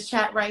this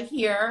chat right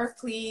here,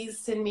 please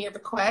send me a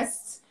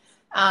request.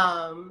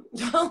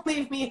 Don't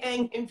leave me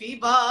hanging,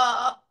 people.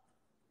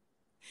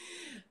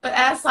 But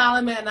as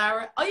Solomon and I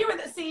were,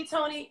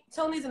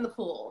 Tony's in the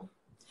pool.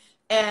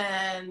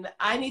 And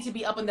I need to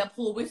be up in that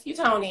pool with you,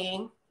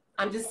 Tony.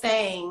 I'm just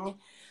saying.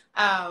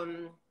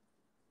 So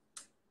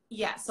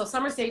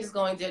Summer Stage is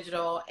going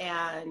digital.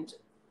 And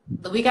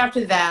the week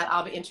after that,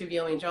 I'll be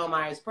interviewing Joe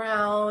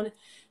Myers-Brown,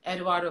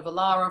 Eduardo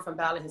Villaro from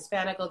Ballet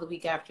Hispanico the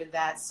week after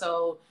that.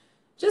 So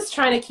just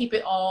trying to keep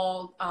it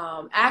all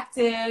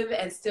active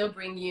and still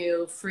bring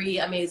you free,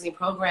 amazing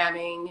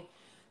programming.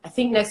 I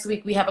think next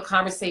week we have a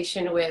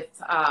conversation with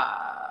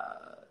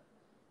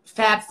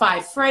Fab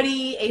Five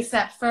Freddy,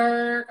 ASAP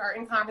Ferg are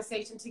in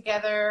conversation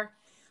together.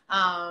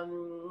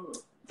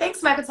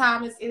 Thanks, Michael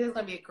Thomas. It is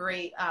going to be a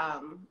great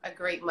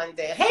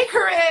Monday. Hey,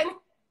 Corinne.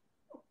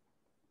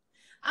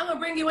 I'm going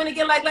to bring you in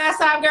again like last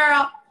time,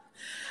 girl.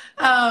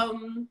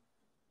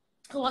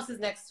 Who else is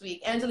next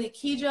week? Angelique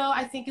Kidjo,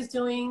 I think, is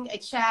doing a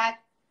chat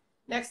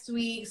next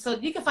week. So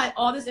you can find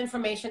all this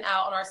information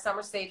out on our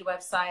Summer Stage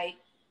website.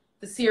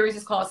 The series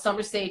is called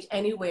Summer Stage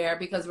Anywhere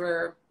because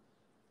we're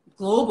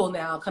global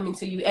now, coming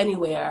to you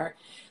anywhere.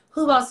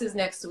 Who else is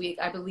next week?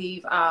 I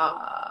believe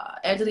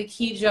Angelique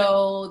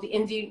Kidjo, the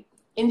indie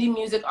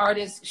music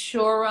artist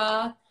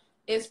Shura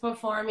is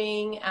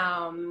performing.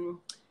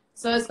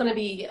 So it's going to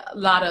be a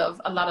lot of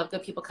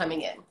good people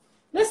coming in.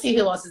 Let's see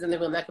who else is in the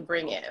room that I could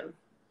bring in.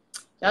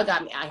 Y'all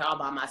got me out here all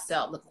by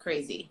myself, looking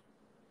crazy.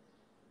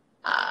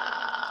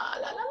 La,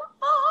 la, la.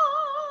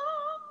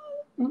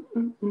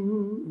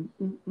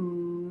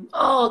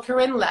 Oh,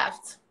 Corinne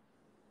left.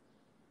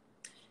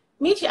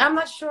 Michi, I'm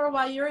not sure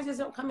why yours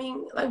isn't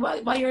coming, like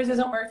why yours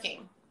isn't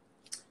working.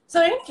 So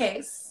in any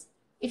case,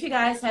 if you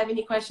guys have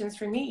any questions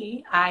for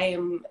me, I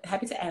am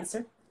happy to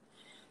answer.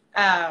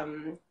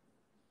 And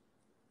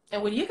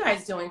what are you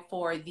guys doing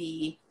for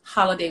the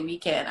holiday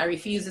weekend? I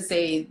refuse to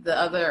say the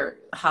other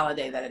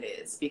holiday that it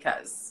is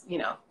because, you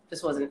know,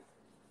 this wasn't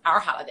our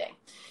holiday.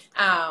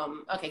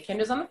 Okay,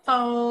 Kendra's on the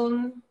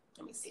phone.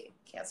 Let me see.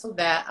 Cancel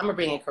that. I'm going to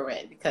bring in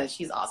Corinne because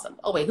she's awesome.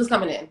 Oh, wait, who's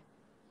coming in?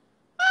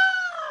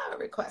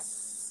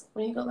 Requests.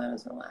 When you go down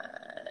to one.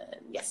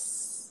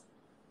 Yes.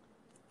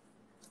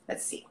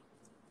 Let's see.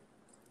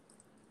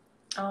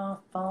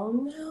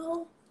 Phone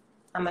now?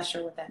 I'm not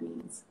sure what that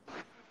means.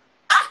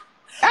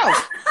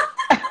 Oh.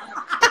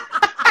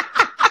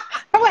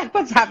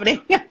 What's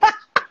happening?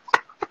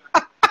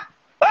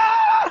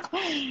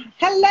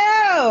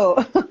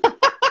 Hello.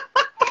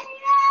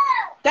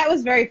 That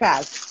was very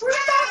fast.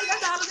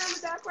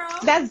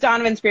 That's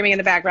Donovan screaming in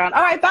the background.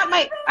 Oh, I thought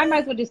I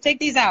might as well just take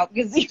these out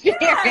because you can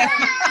hear him.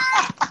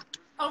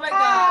 Oh my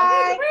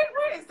God.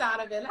 Where is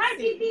Donovan? Hi,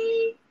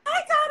 Dee.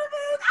 Hi,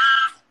 Donovan.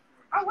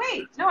 Oh,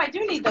 wait. No, I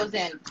do need those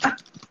in.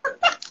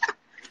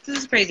 This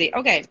is crazy.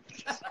 Okay.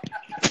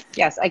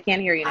 Yes, I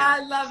can hear you now. I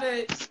love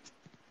it.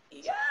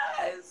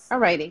 Yes.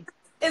 Alrighty.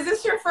 Is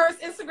this your first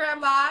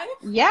Instagram Live?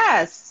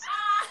 Yes.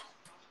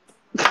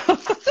 So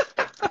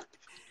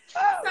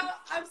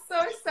I'm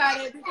so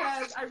excited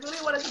because I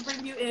really wanted to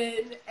bring you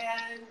in,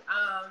 and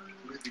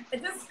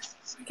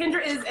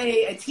Kendra is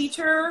a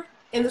teacher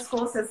in the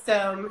school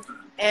system,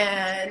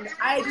 and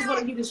I just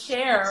wanted you to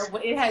share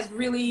what it has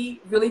really,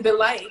 really been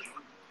like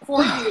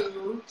for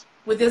you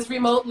with this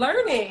remote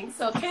learning.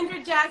 So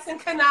Kendra Jackson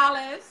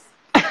Canales,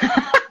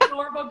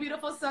 adorable,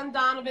 beautiful son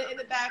Donovan in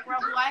the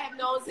background, who I have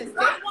known since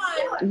day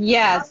one.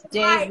 Yes,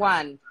 day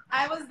one.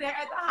 I was there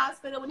at the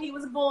hospital when he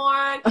was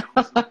born.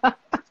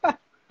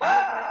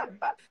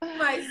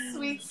 My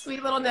sweet,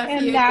 sweet little nephew.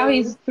 And now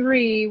he's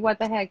 3. What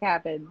the heck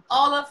happened?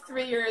 All of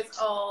 3 years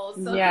old.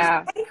 So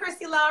yeah. Hey,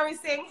 Christy Lowry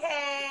saying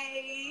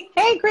hey.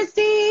 Hey,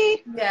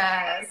 Christy.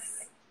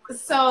 Yes.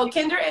 So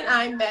Kendra and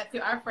I met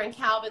through our friend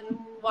Calvin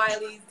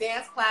Wiley's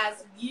dance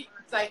class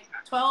like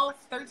 12,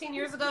 13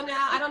 years ago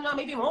now. I don't know,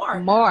 maybe more.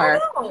 More.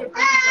 Oh,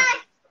 Hi.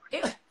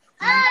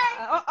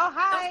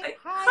 Hi. Like,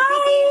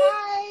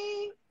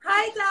 Hi.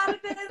 Hi,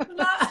 Donovan.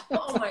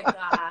 Oh my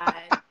God.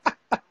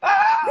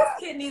 This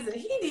kid needs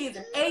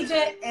an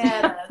agent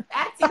and an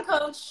acting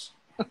coach.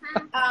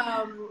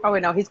 Oh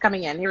wait, no, he's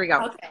coming in. Here we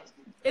go. Okay.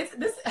 It's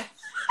this.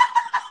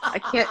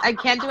 I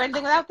can't do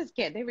anything without this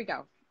kid. Here we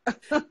go.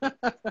 So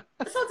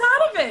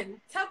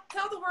Donovan, tell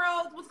the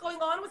world what's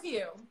going on with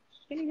you.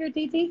 Can you hear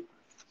DT?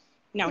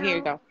 No, here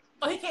you go.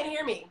 Oh, he can't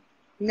hear me.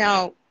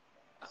 No,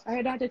 I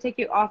had to take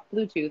you off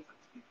Bluetooth.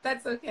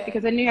 That's okay.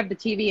 Because then you have the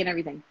TV and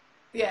everything.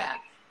 Yeah.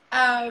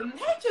 Hey,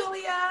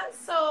 Julia.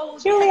 So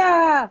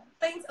Julia.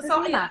 Thanks.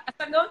 So yeah,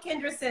 I've known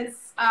Kendra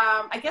since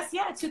I guess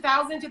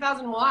 2000,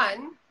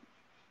 2001.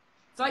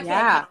 So I can't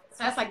count.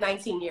 So that's like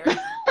 19 years.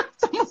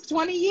 It's almost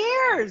 20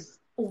 years.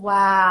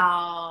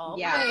 Wow.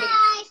 Yeah. Wait.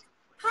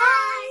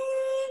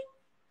 Hi.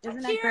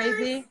 Isn't Cheers. that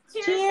crazy?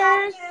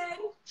 Cheers.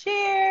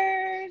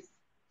 Cheers.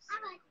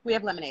 We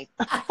have lemonade.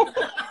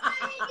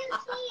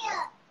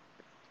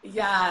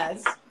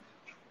 Yes.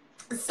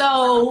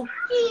 So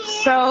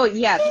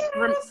yes,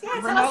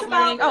 remote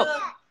learning.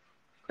 Oh,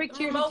 quick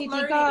cheers, TT,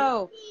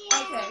 go.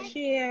 Okay.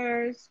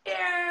 Cheers.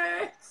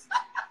 Cheers.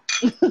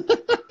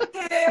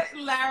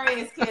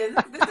 Hilarious, kids.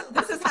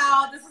 This is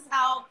how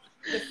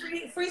the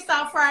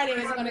Freestyle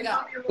Fridays are gonna go.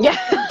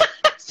 Yeah,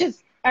 it's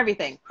just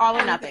everything, all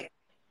or nothing.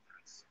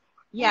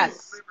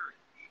 Yes.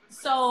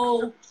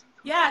 So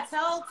yeah,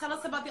 tell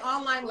us about the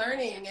online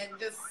learning and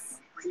just.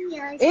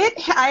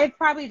 I've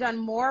probably done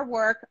more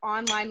work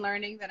online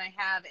learning than I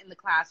have in the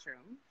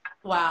classroom.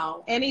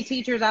 Wow. Any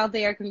teachers out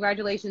there,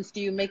 congratulations to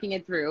you making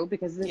it through,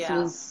 because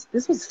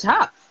this was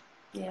tough.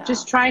 Yeah.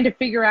 Just trying to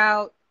figure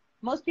out,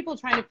 most people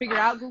trying to figure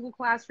out Google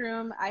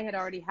Classroom. I had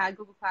already had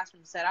Google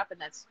Classroom set up,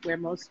 and that's where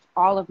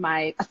all of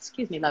my,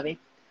 excuse me, Lovey,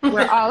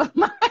 where all of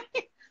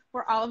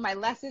my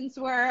lessons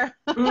were.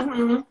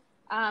 Mm-hmm.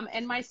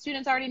 And my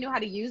students already knew how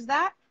to use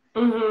that.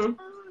 Mm-hmm.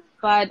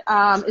 But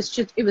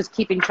it was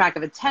keeping track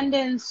of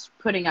attendance,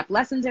 putting up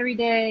lessons every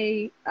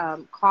day,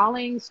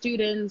 calling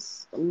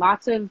students,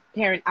 lots of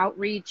parent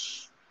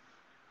outreach.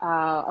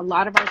 A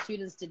lot of our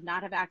students did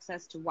not have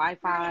access to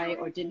Wi-Fi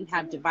or didn't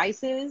have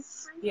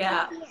devices.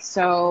 Yeah.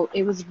 So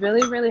it was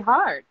really, really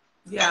hard.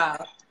 Yeah.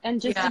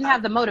 And just didn't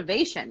have the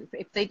motivation.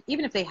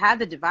 Even if they had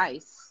the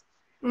device,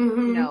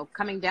 mm-hmm.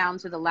 Coming down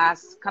to the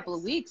last couple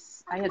of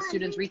weeks, I had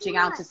students reaching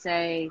out to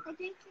say,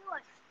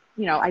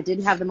 I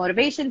didn't have the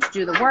motivation to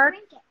do the work.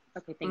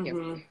 Okay, thank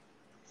you.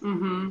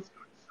 Mm-hmm.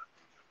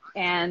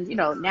 And,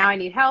 now I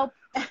need help,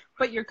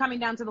 but you're coming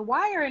down to the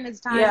wire and it's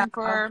time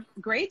for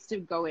grades to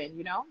go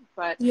in,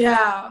 but.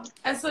 Yeah.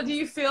 And so do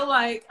you feel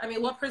like,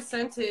 what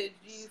percentage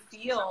do you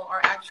feel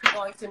are actually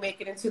going to make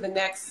it into the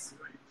next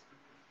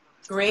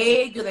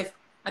grade?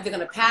 Are they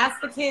going to pass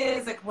the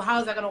kids? Like, well, how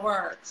is that going to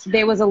work?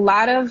 There was a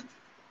lot of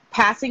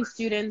passing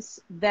students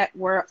that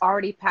were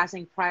already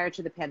passing prior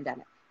to the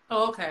pandemic.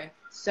 Oh, okay.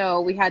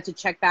 So we had to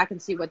check back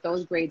and see what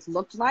those grades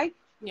looked like.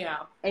 Yeah.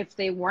 If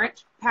they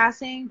weren't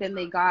passing, then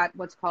they got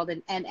what's called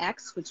an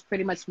NX, which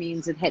pretty much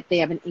means that they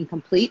have an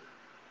incomplete.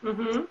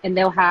 Mm-hmm. And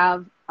they'll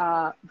have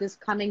this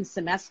coming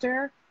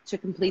semester to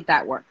complete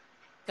that work.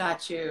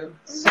 Got you.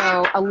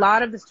 So a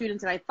lot of the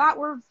students that I thought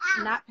were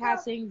not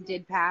passing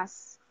did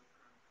pass.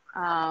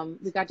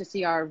 We got to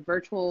see our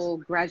virtual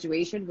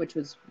graduation, which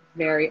was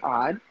very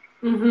odd.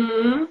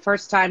 Mm-hmm.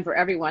 First time for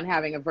everyone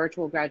having a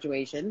virtual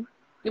graduation.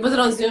 Was it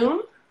on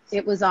Zoom?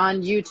 It was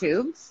on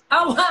YouTube.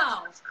 Oh,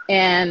 wow.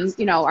 And,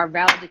 you know, our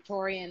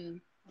valedictorian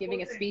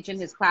giving a speech in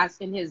his class,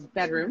 in his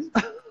bedroom.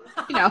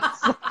 You know,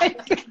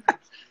 like,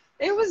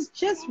 it was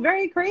just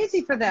very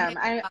crazy for them.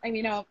 I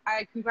you know,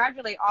 I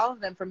congratulate all of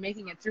them for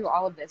making it through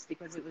all of this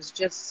because it was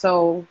just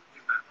so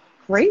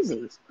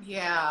crazy.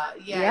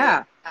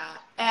 Yeah.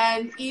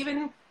 And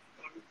even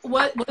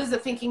what is the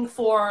thinking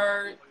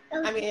for,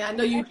 I mean, I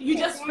know you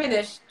just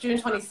finished June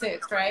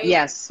 26th, right?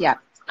 Yes, yeah.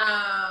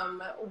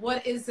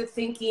 What is the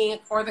thinking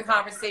or the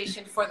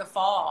conversation for the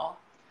fall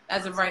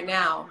as of right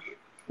now?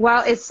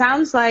 Well, it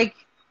sounds like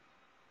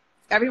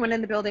everyone in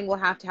the building will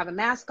have to have a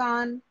mask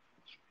on.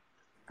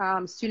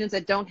 Students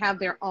that don't have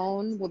their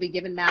own will be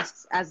given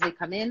masks as they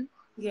come in.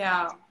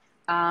 Yeah.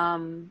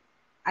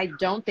 I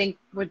don't think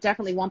we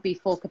definitely won't be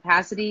full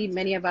capacity.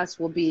 Many of us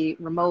will be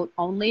remote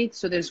only.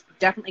 So there's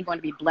definitely going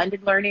to be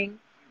blended learning.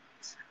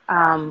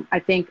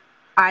 I think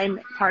I'm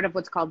part of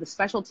what's called the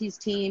specialties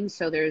team.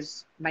 So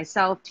there's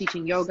myself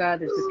teaching yoga.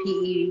 There's the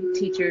PE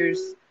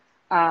teachers.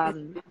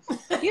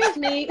 Excuse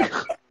me.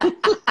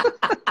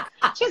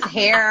 Just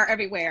hair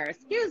everywhere.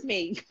 Excuse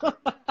me.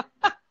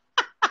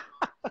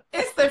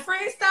 It's the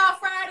Freestyle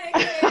Friday,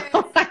 kids.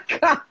 Oh my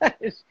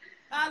gosh.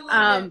 I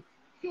love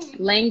it.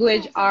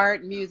 Language,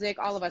 art, music,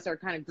 all of us are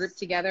kind of grouped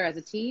together as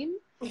a team.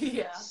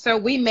 Yeah. So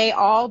we may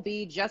all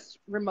be just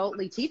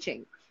remotely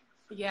teaching.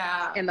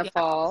 Yeah. In the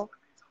fall.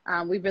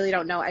 We really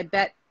don't know. I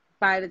bet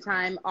by the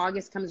time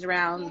August comes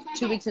around,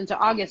 2 weeks into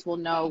August, we'll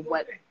know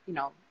what, you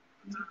know,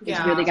 is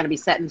really going to be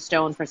set in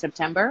stone for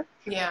September.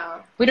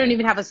 Yeah. We don't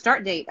even have a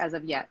start date as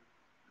of yet.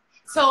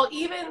 So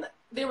even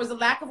there was a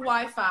lack of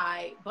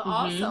Wi-Fi, but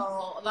also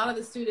a lot of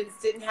the students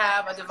didn't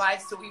have a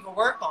device to even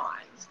work on.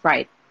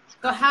 Right.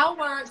 So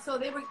so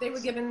they were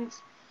given,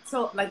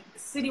 so like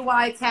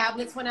citywide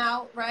tablets went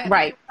out, right?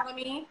 Right. Telling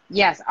me?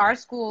 Yes, our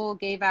school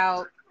gave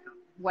out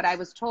what I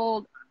was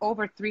told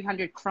over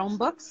 300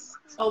 Chromebooks.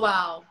 Oh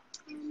wow.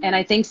 And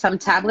I think some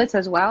tablets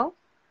as well.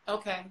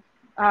 Okay.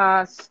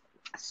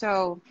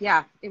 So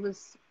yeah, it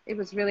was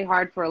really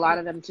hard for a lot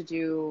of them to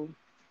do.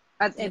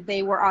 If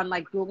they were on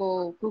like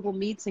Google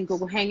Meets and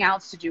Google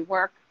Hangouts to do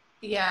work.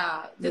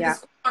 Yeah. Did the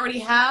school already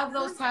have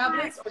those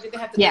tablets, or did they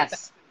have to?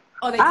 Yes.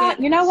 Oh, they did.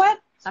 You know what?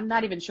 I'm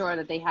not even sure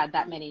that they had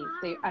that many.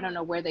 I don't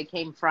know where they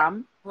came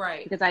from.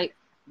 Right. Because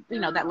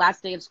that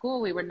last day of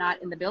school, we were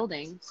not in the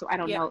building. So I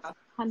don't know.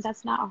 Hun,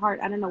 that's not hard.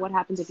 I don't know what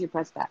happens if you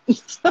press that.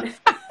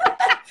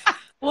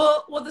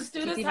 Well, the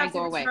students have to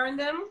return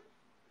them?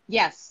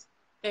 Yes.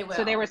 They will.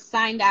 So they were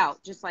signed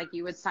out, just like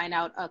you would sign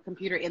out a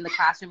computer in the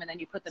classroom and then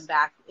you put them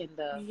back in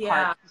the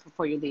cart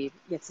before you leave.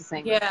 It's the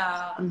same.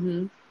 Yeah.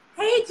 Mm-hmm.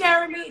 Hey,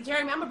 Jeremy.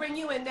 I'm going to bring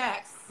you in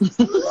next. Jeremy's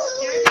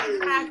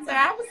an actor. I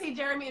haven't seen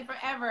Jeremy in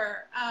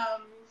forever.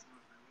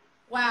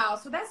 Wow.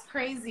 So that's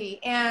crazy.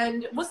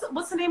 And what's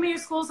the name of your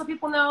school so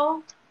people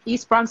know?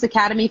 East Bronx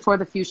Academy for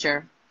the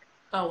Future.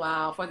 Oh,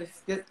 wow.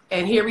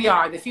 And here we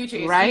are. The future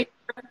is right.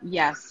 Here.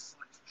 Yes.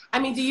 I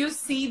mean, do you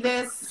see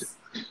this?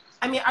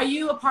 I mean, are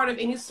you a part of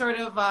any sort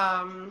of,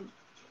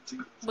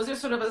 was there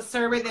sort of a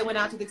survey that went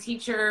out to the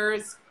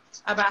teachers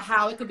about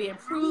how it could be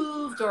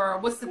improved,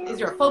 or is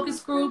there a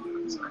focus group?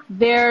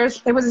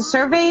 It was a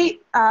survey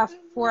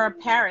for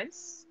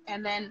parents,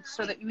 and then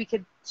so that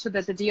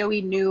the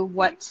DOE knew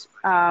what,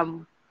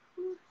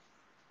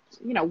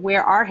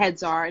 where our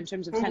heads are in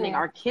terms of sending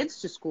our kids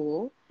to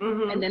school.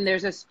 Mm-hmm. And then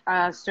there's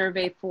a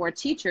survey for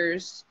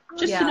teachers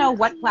just to know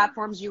what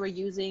platforms you were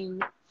using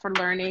for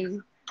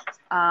learning.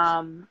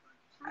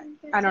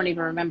 I don't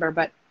even remember,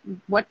 but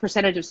what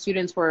percentage of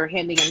students were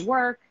handing in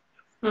work.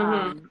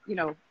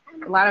 Mm-hmm.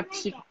 A lot of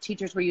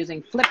teachers were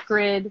using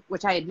Flipgrid,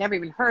 which I had never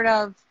even heard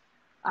of.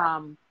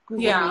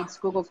 Google Meets,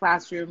 Google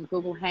Classroom,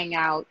 Google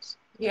Hangout.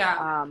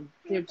 Yeah.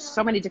 There's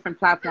so many different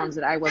platforms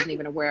that I wasn't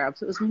even aware of.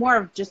 So it was more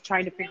of just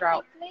trying to figure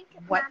out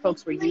what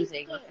folks were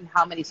using and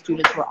how many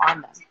students were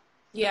on them.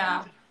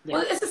 Yeah.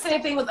 Well, it's the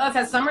same thing with us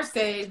at Summer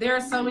Stage. There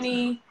are so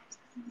many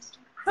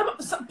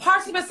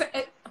parts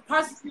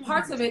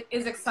of it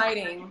is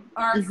exciting.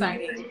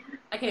 Exciting.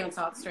 I can't even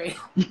talk straight.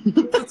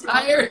 I'm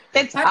tired.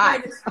 It's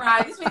hot.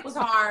 This week was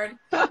hard.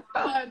 But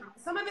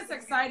some of it's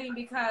exciting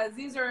because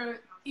these are,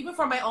 even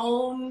for my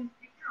own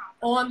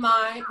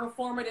online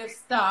performative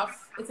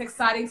stuff, it's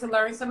exciting to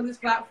learn some of these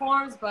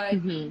platforms. But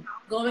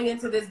going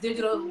into this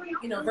digital,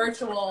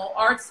 virtual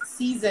arts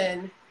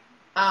season,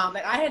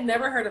 I had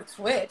never heard of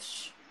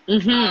Twitch.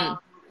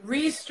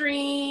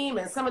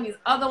 Restream and some of these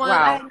other ones.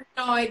 Wow. I had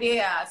no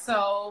idea.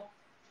 So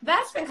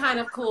that's been kind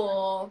of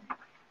cool.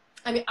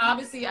 I mean,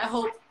 obviously, I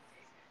hope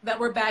that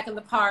we're back in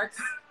the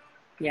parks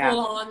full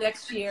on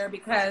next year,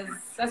 because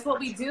that's what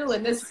we do.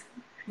 And this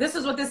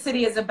is what this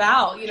city is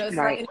about. You know, it's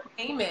about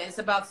entertainment. It's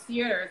about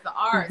theater, the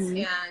arts.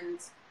 And,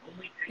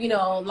 you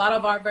know, a lot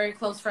of our very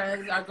close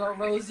friends, our girl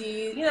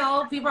Rosie, you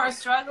know, people are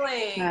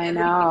struggling. I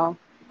know.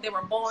 They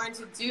were born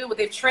to do what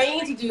they've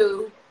trained to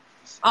do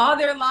all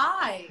their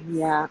lives.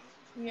 Yeah.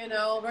 You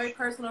know, very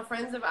personal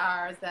friends of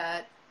ours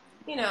that,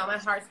 you know, my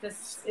heart's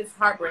just, it's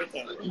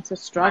heartbreaking. It's a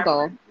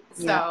struggle.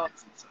 So,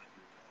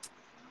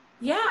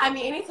 yeah, I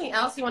mean, anything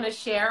else you want to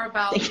share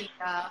about the...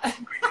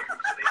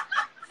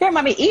 Here,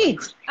 mommy,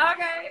 eat.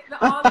 Okay,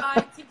 the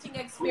online teaching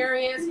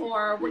experience,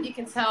 or what you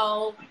can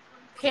tell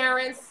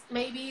parents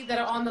maybe that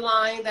are on the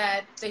line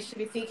that they should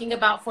be thinking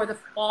about for the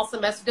fall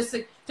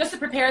semester, just to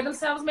prepare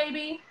themselves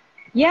maybe?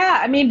 Yeah,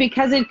 I mean,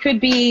 because it could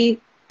be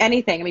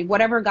anything. I mean,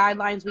 whatever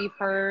guidelines we've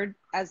heard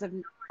as of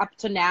up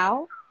to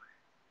now,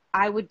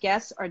 I would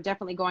guess are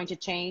definitely going to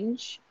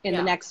change in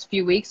the next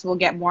few weeks. We'll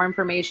get more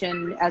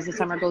information as the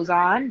summer goes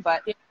on,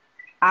 but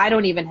I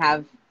don't even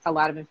have a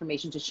lot of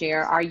information to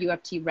share. Our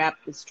UFT rep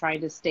is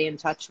trying to stay in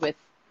touch with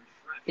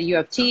the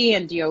UFT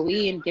and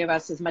DOE and give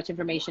us as much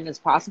information as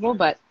possible,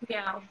 but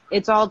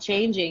it's all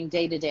changing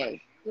day to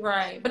day.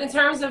 Right. But in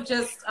terms of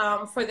just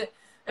for the,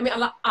 I mean,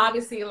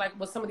 obviously, like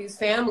with some of these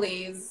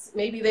families,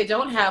 maybe they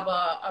don't have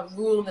a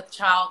room that the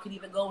child could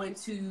even go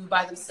into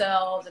by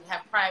themselves and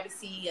have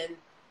privacy and,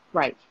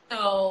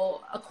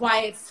 so a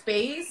quiet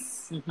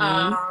space.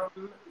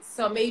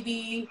 So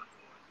maybe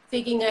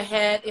thinking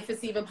ahead, if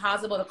it's even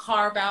possible to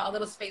carve out a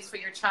little space for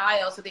your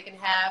child so they can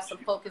have some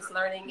focused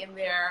learning in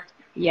their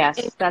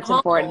that's home.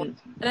 important.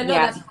 And I know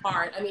that's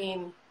hard. I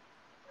mean,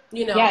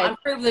 you know, I'm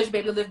privileged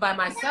maybe to live by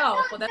myself,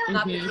 but that's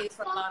not the case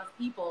for a lot of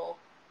people.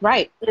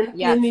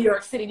 In New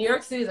York City. New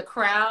York City is a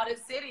crowded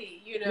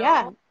city, you know?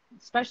 Yeah,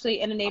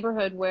 especially in a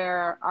neighborhood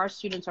where our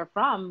students are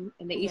from,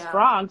 in the East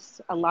Bronx.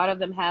 A lot of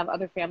them have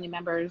other family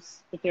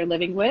members that they're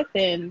living with,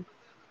 and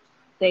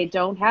they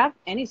don't have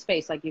any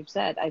space, like you've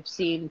said. I've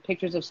seen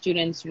pictures of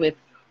students with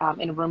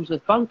in rooms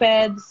with bunk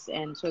beds,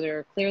 and so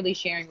they're clearly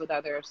sharing with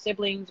other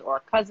siblings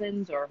or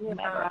cousins or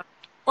whomever.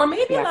 Or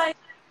maybe like,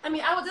 I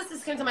mean,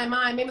 this came to my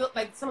mind, maybe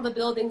like some of the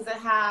buildings that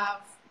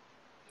have,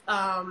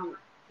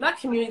 not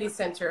community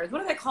centers,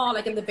 what are they called,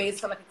 like in the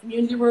basement, like a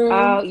community room?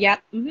 Oh, yeah.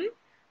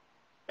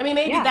 I mean,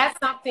 maybe that's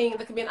something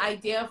that could be an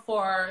idea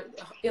for,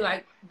 you know,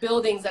 like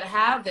buildings that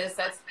have this,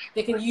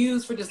 they can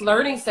use for just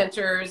learning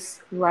centers.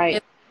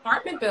 In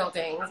apartment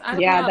buildings.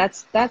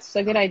 That's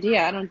a good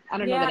idea. I don't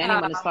know that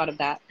anyone has thought of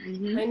that.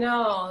 I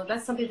know,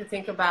 that's something to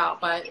think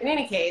about. But in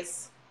any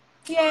case,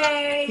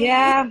 yay!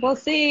 Yeah, we'll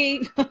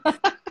see.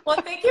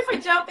 Well, thank you for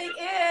jumping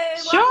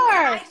in.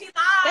 Sure.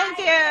 Thank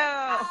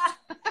you.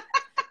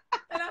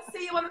 And I'll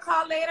see you on the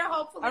call later,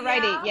 hopefully.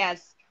 Alrighty,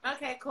 yes.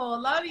 Okay, cool.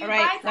 Love you. All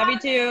right, bye, love you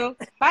too.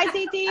 Bye,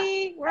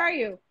 Titi. Where are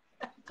you?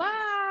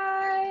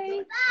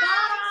 Bye.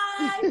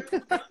 Bye.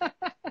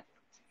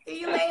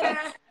 See you later.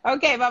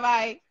 Okay,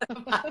 bye-bye.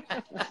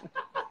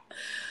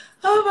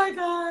 Oh my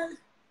God.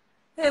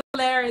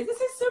 Hilarious.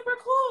 This is super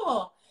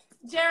cool.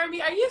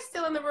 Jeremy, are you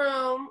still in the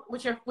room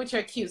with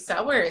your cute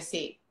self? Where is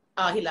he?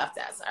 Oh, he left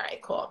us. All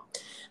right, cool.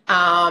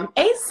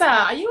 Asa,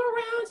 are you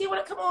around? Do you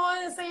want to come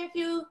on and say a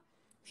few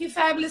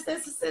fabulous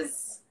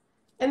sentences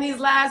in these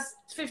last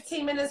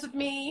 15 minutes with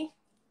me?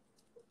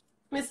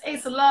 Miss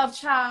Asa Love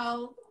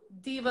Child,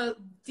 Diva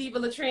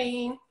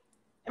Latrine.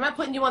 Am I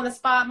putting you on the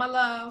spot, my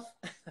love?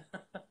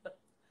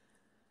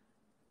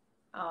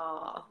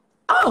 Oh.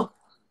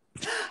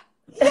 Yeah.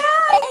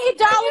 Hey,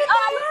 darling.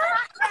 Hold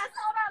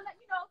on.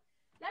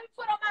 Let me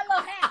put on my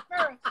little hat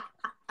first.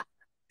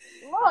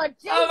 Lord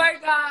Jesus. Oh my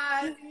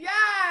God.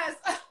 Yes.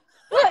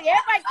 Look,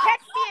 everybody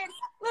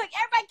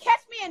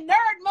catch me in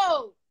nerd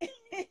mode.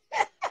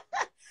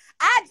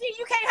 IG,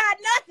 you can't hide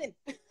nothing.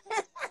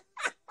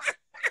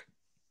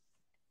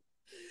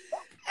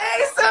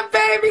 Hey, some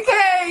baby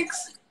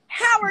cakes.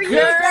 How are you,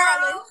 Girl,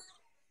 darling?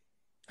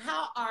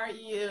 How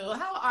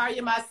are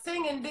you, my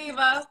singing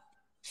diva?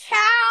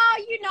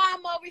 Child, you know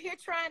I'm over here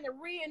trying to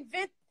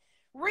reinvent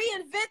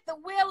the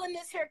wheel in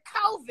this here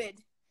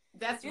COVID.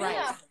 That's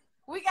right.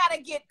 We got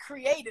to get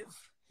creative.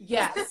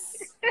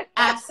 Yes,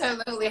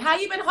 absolutely. How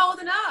you been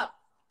holding up?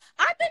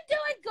 I've been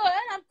doing good.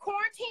 I'm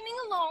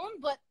quarantining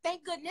alone, but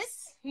thank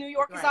goodness New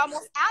York is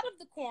almost out of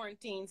the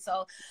quarantine.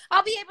 So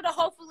I'll be able to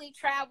hopefully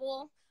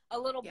travel a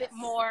little bit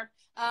more.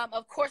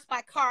 Of course,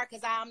 by car,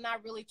 because I'm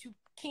not really too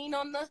keen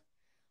on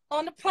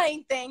the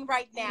plane thing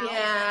right now.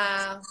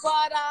 Yeah.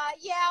 But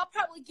I'll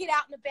probably get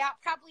out and about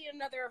probably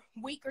another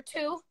week or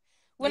two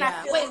when I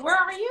feel. Wait, where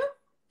are you?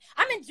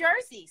 I'm in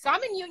Jersey, so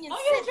I'm in Union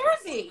City. Oh, you're in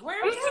Jersey.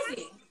 Where in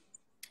Jersey?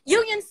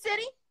 Union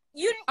City.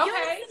 Union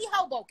City,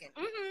 Hoboken.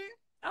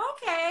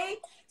 Okay.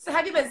 So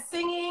have you been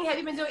singing? Have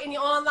you been doing any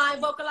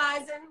online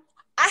vocalizing?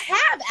 I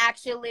have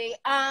actually.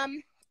 I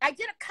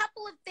did a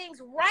couple of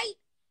things right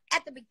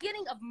at the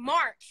beginning of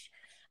March.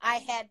 I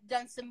had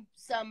done some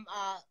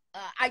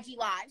IG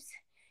lives,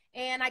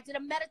 and I did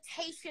a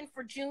meditation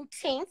for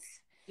Juneteenth,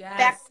 yes.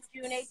 back to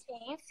June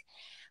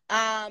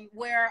 18th,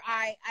 where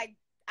I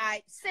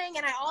sang,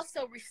 and I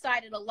also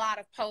recited a lot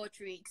of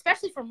poetry,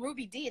 especially from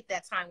Ruby D at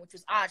that time, which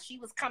was odd. She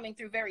was coming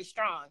through very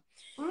strong.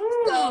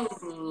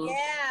 So,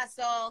 yeah,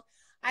 so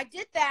I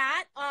did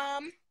that.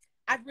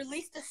 I've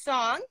released a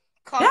song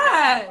called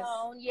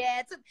Alone.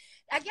 Yeah,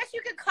 I guess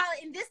you could call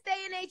it, in this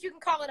day and age, you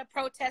can call it a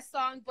protest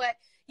song, but,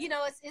 you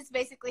know, it's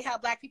basically how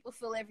Black people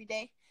feel every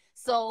day.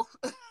 So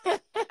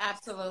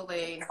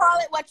absolutely, call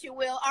it what you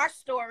will, our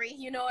story,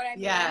 you know what I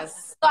mean?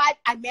 Yes. So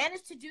I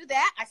managed to do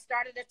that. I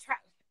started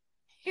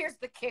here's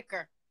the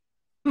kicker.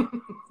 I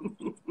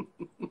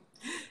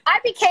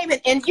became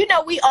and you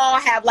know, we all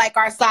have like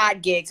our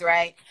side gigs,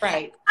 right?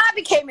 Right. I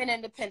became an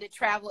independent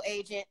travel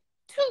agent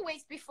 2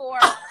 weeks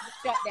before the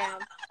shutdown.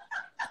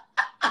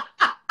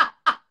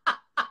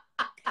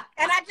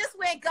 And I just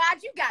went,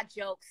 God, you got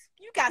jokes.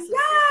 You got some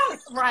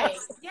yes, right.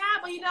 Yeah,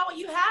 but you know what?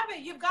 You have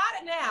it. You've got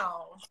it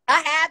now. I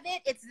have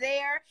it. It's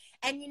there.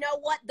 And you know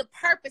what? The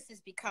purpose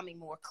is becoming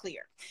more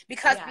clear.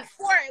 Because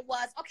before it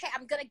was, okay,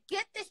 I'm going to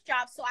get this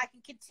job so I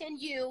can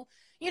continue.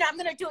 You know, I'm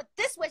going to do it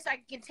this way so I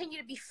can continue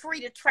to be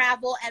free to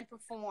travel and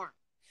perform.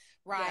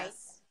 Right?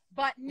 Yes.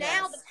 But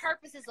now the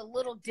purpose is a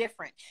little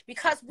different.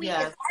 Because we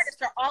as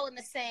artists are all in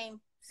the same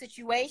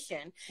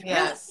situation.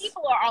 Yes. Really,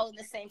 people are all in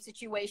the same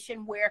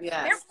situation where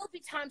there will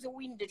be times when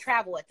we need to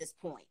travel at this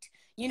point.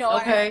 You know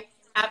what I mean?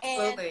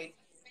 Absolutely.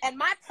 And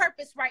my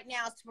purpose right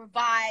now is to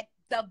provide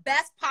the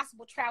best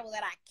possible travel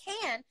that I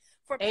can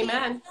for people who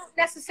don't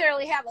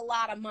necessarily have a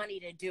lot of money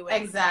to do it.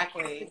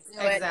 Exactly.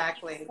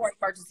 For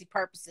emergency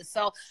purposes.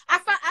 So I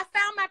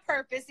found my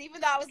purpose, even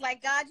though I was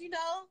like, God, you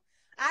know,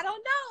 I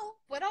don't know,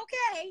 but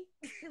okay.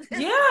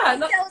 Yeah.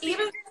 No,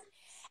 even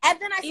and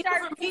then I started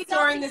even for me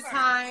during this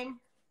time.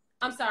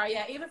 I'm sorry.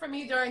 Yeah. Even for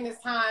me during this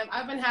time,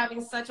 I've been having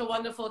such a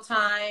wonderful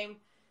time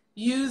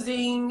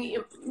using,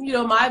 you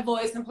know, my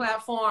voice and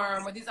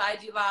platform with these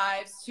IG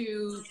lives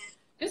to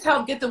just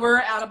help get the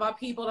word out about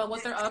people and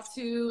what they're up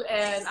to.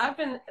 And I've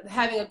been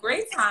having a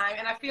great time.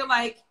 And I feel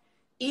like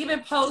even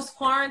post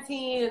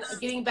quarantine,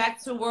 getting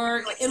back to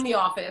work, like in the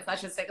office, I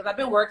should say, because I've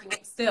been working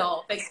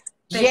still. Thank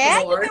you've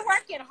been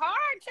working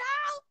hard,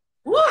 child.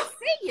 Woo!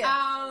 See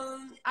ya.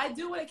 I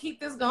do want to keep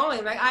this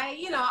going. Like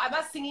I'm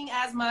not singing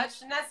as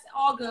much, and that's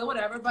all good,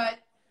 whatever. But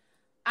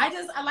I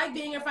like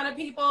being in front of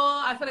people.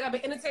 I feel like I've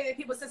been entertaining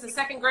people since the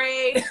 2nd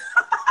grade.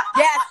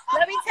 Yes,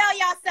 let me tell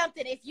y'all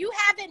something. If you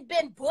haven't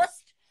been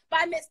bushed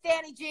by Miss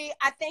Danny G,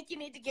 I think you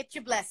need to get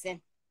your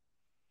blessing.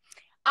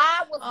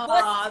 I was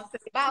bushed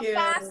about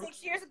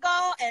 5-6 years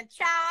ago, and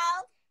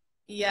child.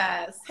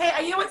 Yes. Hey,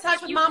 are you in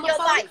touch with Mama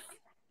Funk?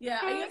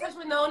 Yeah. Are you in touch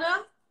with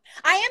Nona?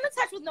 I am in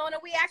touch with Nona.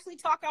 We actually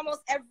talk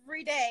almost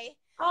every day.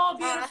 Oh,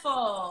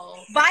 beautiful.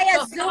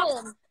 Via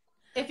Zoom.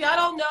 If y'all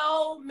don't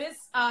know,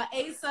 Miss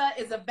Asa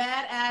is a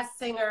badass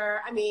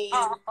singer. I mean,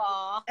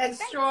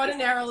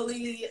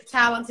 extraordinarily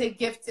talented,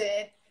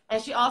 gifted.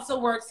 And she also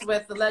works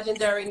with the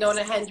legendary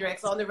Nona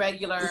Hendrix on the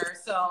regular.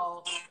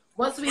 So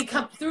once we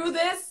come through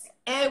this,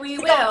 and we're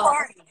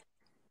going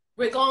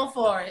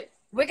for it.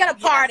 We're going to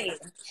party.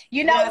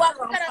 You know what?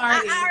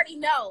 I already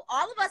know.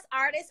 All of us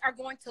artists are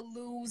going to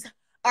lose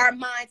our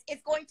minds.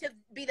 It's going to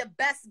be the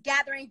best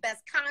gathering,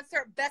 best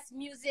concert, best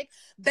music,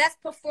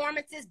 best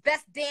performances,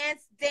 best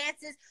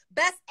dances,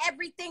 best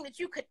everything that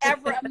you could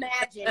ever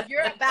imagine.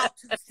 You're about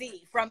to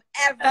see from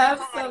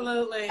everybody.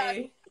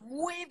 Absolutely.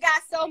 We've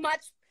got so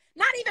much,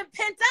 not even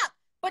pent up,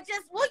 but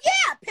just,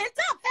 pent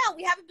up. Hell,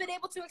 we haven't been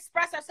able to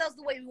express ourselves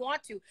the way we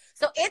want to.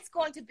 So it's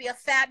going to be a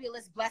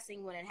fabulous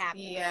blessing when it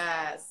happens.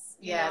 Yes.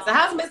 Yes. So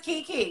how's Miss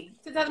Kiki?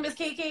 Miss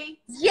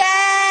Kiki?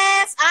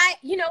 Yes.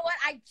 You know what?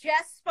 I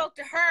just spoke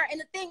to her. And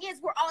the thing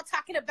is, we're all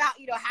talking about,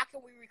 you know, how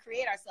can we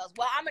recreate ourselves?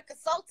 Well, I'm a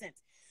consultant.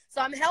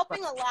 So I'm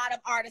helping a lot of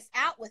artists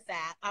out with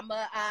that. I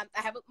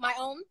have my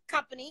own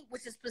company,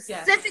 which is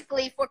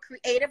specifically for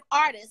creative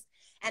artists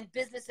and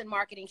business and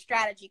marketing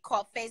strategy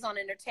called Phase On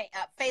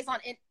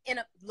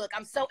look,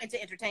 I'm so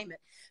into entertainment.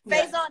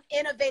 Phase On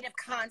Innovative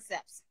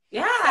Concepts.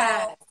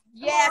 Yeah.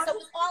 So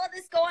with all of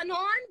this going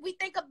on, we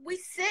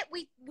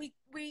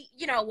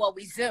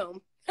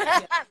Zoom.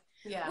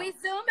 We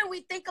Zoom and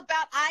we think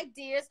about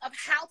ideas of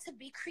how to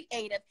be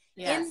creative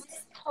in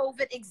this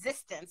COVID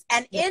existence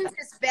and in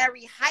this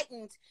very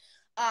heightened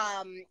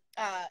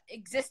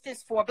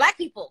existence for Black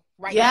people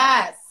right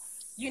now.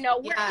 You know,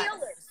 we're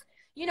healers.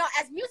 You know,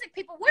 as music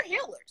people, we're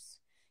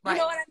healers. You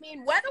know what I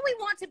mean? Whether we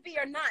want to be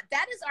or not,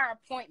 that is our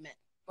appointment.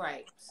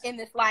 In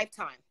this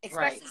lifetime,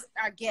 especially with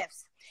our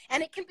gifts.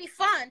 And it can be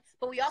fun,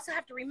 but we also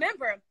have to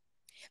remember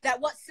that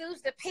what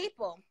soothes the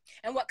people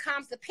and what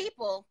calms the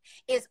people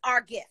is our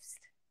gifts.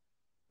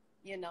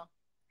 You know?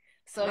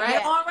 So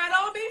right on,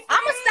 I'm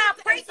gonna stop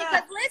preaching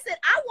because listen,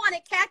 I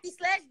wanted Kathy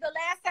Sledge the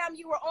last time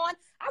you were on.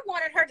 I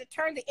wanted her to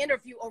turn the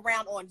interview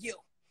around on you.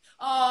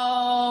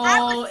 Oh,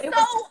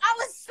 I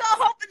was so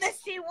hoping that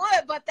she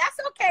would, but that's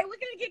okay. We're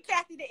gonna get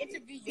Kathy to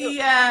interview you.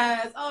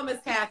 Yes. Oh, Miss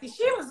Kathy,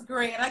 she was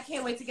great, and I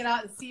can't wait to get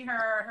out and see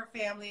her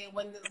family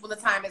when the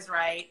time is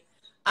right.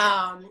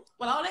 Well,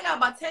 I only got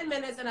about 10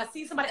 minutes, and I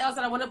see somebody else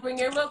that I want to bring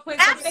in real quick.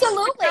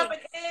 Absolutely. So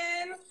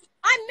in.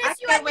 I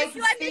miss you. I miss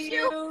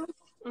you.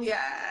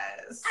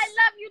 Yes. I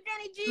love you,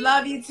 Danny G.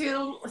 Love you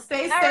too.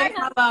 Stay safe,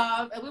 my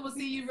love, and we will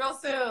see you real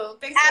soon.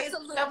 Thanks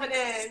for jumping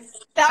in.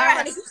 All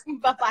right.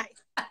 Bye-bye.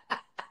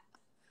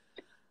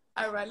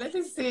 All right, let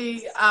me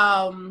see.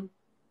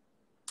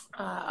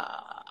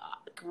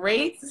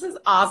 Great. This is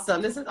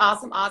awesome. This is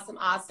awesome.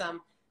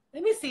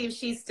 Let me see if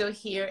she's still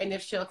here and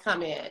if she'll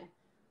come in.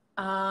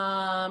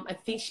 I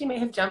think she may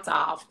have jumped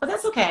off, but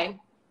that's okay.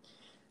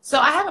 So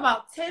I have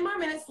about 10 more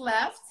minutes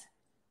left.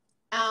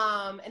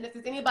 And if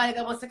there's anybody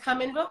that wants to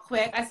come in real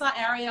quick, I saw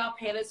Ariel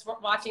Palis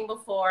watching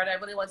before, and I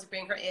really want to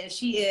bring her in.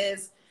 She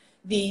is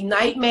the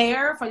night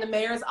mayor from the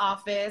mayor's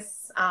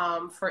office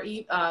for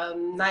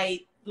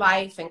night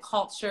life and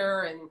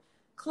culture and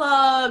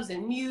clubs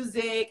and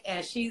music,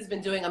 and she's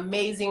been doing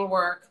amazing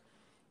work,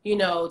 you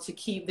know, to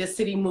keep this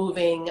city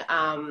moving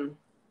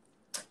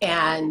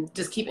and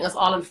just keeping us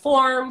all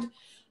informed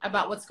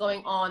about what's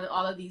going on in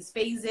all of these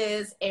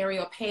phases.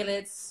 Ariel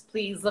Palis,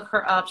 please look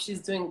her up.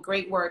 She's doing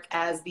great work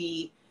as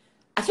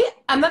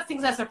I'm not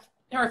thinking that's her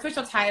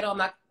official title. I'm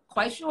not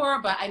quite sure,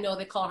 but I know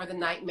they call her the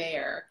night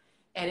mayor.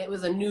 And it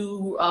was a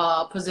new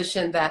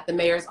position that the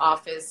mayor's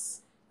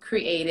office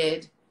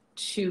created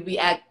to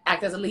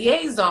act as a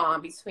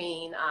liaison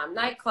between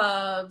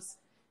nightclubs,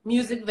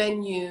 music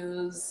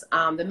venues,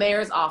 the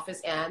mayor's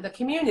office, and the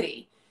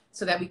community,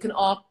 so that we can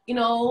all, you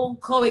know,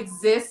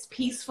 coexist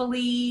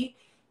peacefully.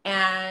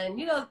 And,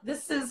 you know,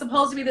 this is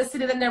supposed to be the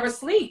city that never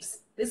sleeps.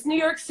 It's New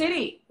York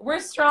City.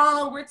 We're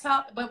strong, we're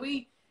tough, but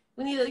we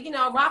need to, you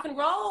know, rock and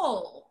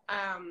roll.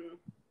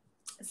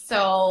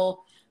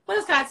 So what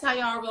else can I tell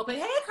y'all real quick?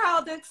 Hey,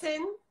 Carl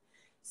Dixon.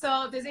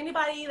 So if there's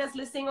anybody that's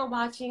listening or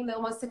watching that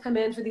wants to come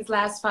in for these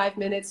last 5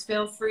 minutes,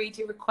 feel free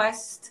to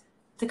request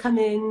to come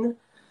in.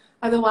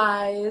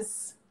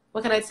 Otherwise,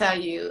 what can I tell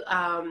you?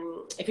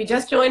 If you're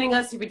just joining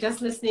us, if you're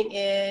just listening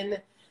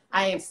in,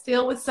 I am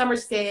still with Summer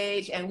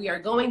Stage, and we are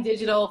going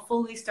digital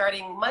fully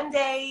starting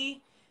Monday.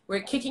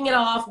 We're kicking it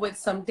off with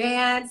some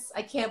dance.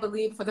 I can't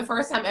believe for the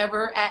first time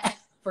ever,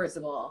 first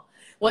of all,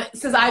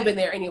 since I've been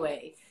there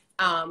anyway,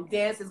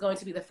 dance is going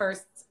to be the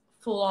first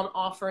full-on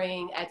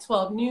offering at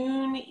 12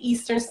 noon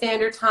Eastern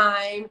Standard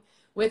Time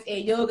with a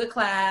yoga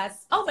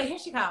class. Oh, wait, here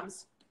she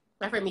comes.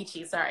 My friend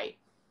Michi, sorry.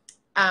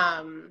 A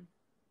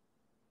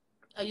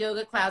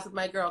yoga class with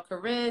my girl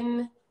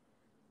Corinne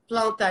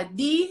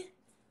Plantadi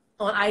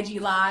on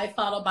IG Live,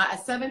 followed by a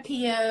 7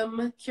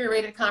 p.m.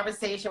 curated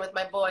conversation with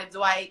my boy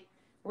Dwight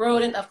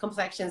Roden of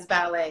Complexions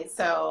Ballet.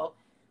 So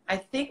I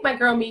think my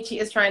girl Michi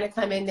is trying to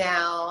come in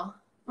now.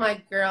 My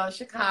girl in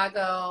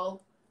Chicago,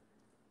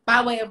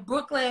 by way of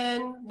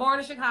Brooklyn, born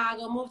in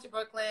Chicago, moved to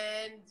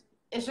Brooklyn,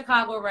 in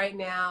Chicago right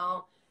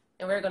now,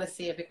 and we're going to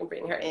see if we can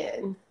bring her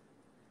in.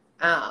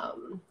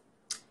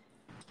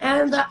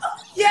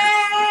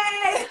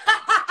 Yay!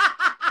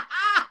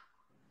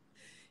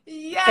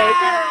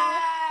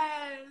 Yes!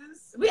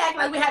 We act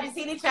like we haven't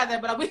seen each other,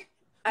 but we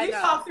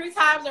talked 3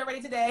 times already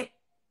today.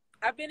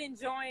 I've been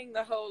enjoying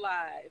the whole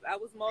live. I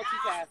was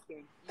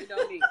multitasking. You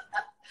know me.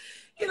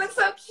 You look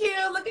so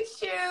cute. Look at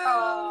you.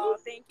 Oh,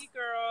 thank you,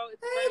 girl.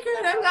 Hey,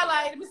 girl.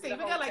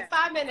 We got like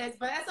 5 minutes,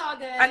 but that's all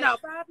good. I know,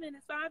 5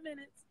 minutes.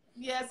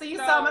 Yeah, so you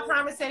saw my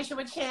conversation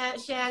with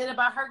Shannon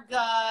about her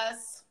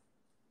Gus.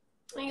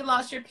 And you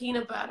lost your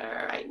peanut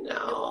butter. I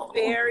know.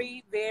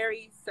 Very,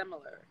 very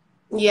similar.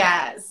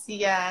 Yes.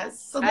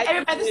 So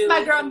everybody, this is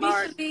my girl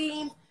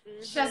Micheline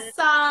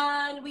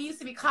Chassan. We used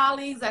to be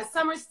colleagues at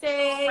Summer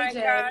Stage. Oh my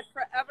God,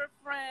 forever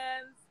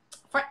friends.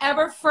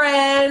 Forever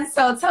friends.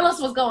 So tell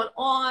us what's going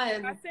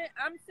on.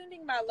 I'm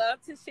sending my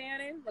love to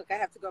Shannon. Look, I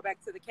have to go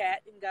back to the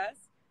cat and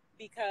Gus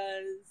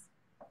because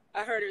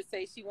I heard her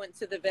say she went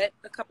to the vet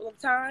a couple of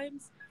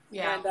times.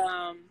 Yeah.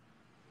 And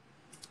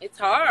it's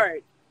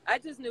hard. I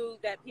just knew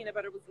that peanut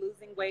butter was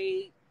losing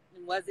weight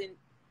and wasn't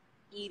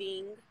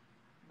eating.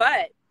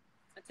 But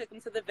I took him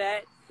to the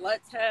vet, blood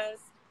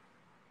test,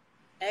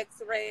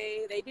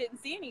 x-ray. They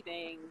didn't see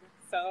anything.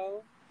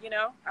 So, you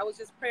know, I was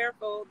just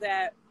prayerful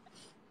that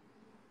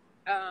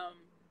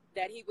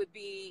that he would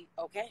be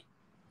okay.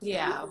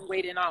 Yeah.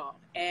 Weight and all.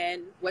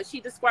 And what she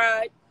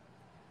described,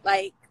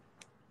 like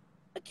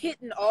a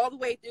kitten all the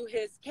way through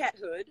his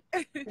cathood.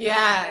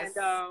 Yes.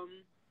 And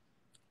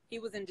he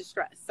was in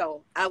distress.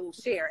 So I will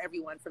share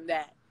everyone from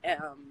that.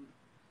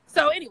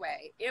 So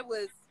anyway, I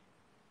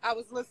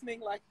was listening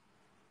like,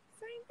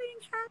 same thing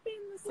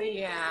happened. The same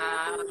thing.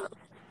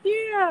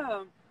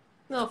 Yeah.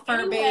 Little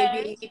fur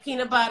baby,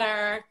 peanut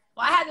butter.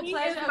 Well, I had the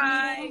pleasure of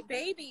my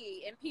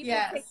baby, and people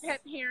take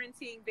pet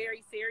parenting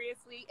very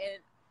seriously.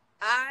 And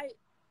I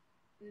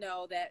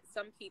know that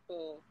some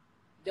people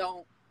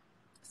don't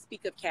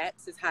speak of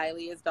cats as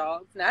highly as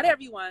dogs. Not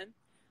everyone,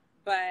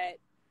 but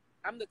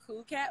I'm the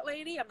cool cat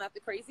lady. I'm not the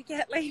crazy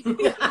cat lady.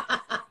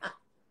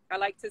 I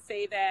like to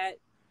say that,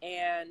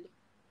 and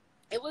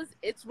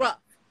it's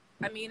rough.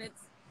 I mean,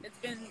 it's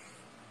been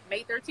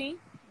May 13th.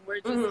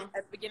 We're just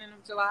at the beginning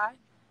of July.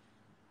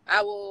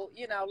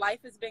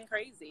 Life has been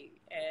crazy,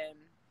 and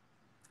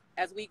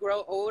as we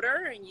grow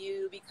older and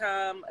you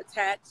become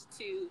attached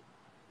to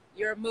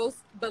your most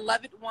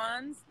beloved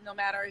ones, no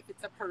matter if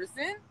it's a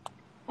person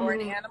or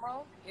an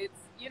animal,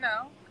 it's, you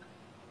know,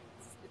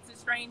 it's a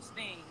strange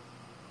thing.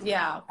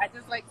 Yeah. I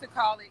just like to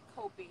call it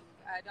coping.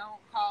 I don't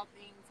call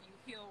things you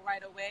heal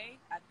right away.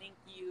 I think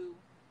you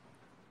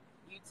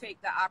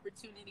take the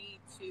opportunity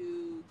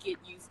to get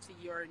used to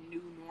your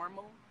new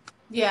normal.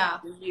 Yeah.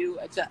 You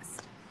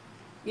adjust.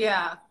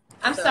 Yeah.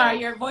 I'm sorry,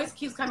 your voice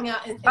keeps coming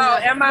out in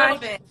am a I? little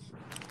bit.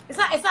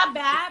 It's not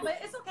bad, but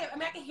it's okay. I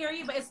mean, I can hear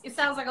you, but it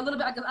sounds like a little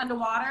bit like it's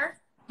underwater.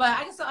 But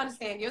I can still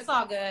understand you. It's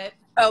all good.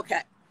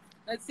 Okay.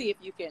 Let's see if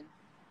you can.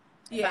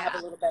 Yeah. I have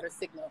a little better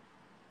signal,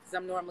 because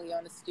I'm normally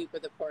on the stoop or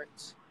the porch.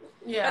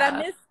 Yeah.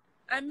 But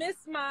I miss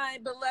my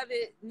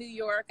beloved New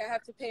York. I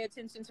have to pay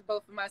attention to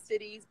both of my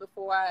cities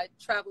before I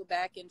travel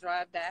back and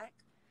drive back.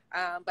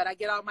 But I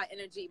get all my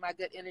energy, my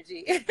good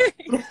energy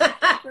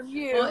from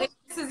you. Well,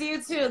 this is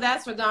you too.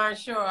 That's for darn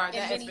sure.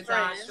 That is for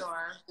darn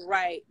sure.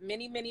 Right.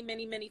 Many, many,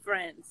 many, many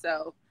friends.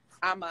 So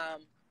I'm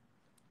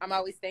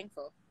always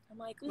thankful. I'm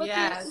like, look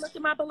at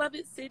my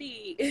beloved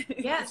city.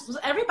 Yes.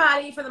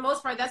 Everybody, for the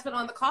most part, that's been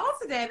on the call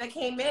today that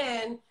came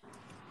in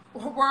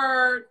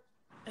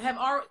have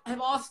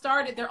all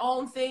started their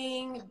own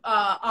thing,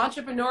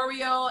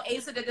 entrepreneurial.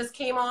 Asa that just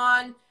came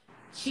on,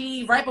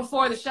 she right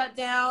before the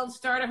shutdown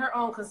started her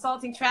own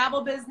consulting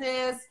travel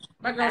business.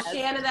 My girl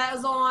Shannon that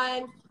is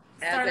on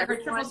started her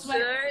triple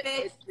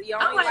sweat.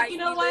 I'm like, you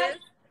know what?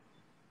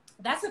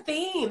 That's a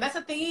theme.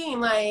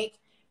 Like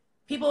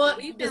people.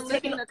 We've been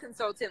living a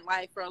consultant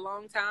life for a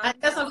long time.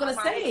 That's what I was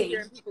gonna say.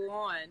 Cheering people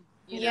on.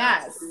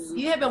 Yes,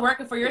 you have been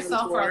working for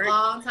yourself for a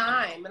long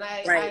time, and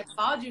I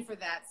applaud you for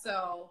that.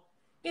 So,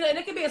 and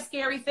it can be a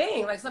scary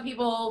thing. Like some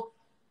people,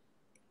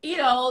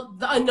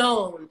 the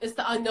unknown. It's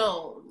the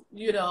unknown,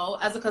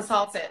 as a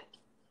consultant.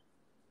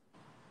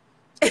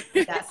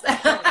 Yes. Oh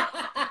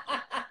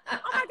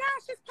my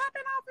gosh, it's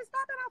popping off.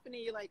 And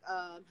then you're like,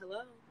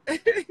 hello.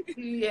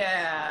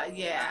 Yeah.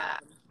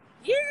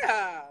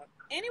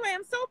 Anyway,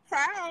 I'm so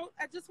proud.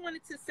 I just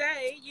wanted to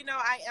say,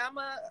 I am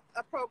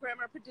a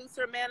programmer,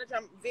 producer, manager.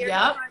 I'm very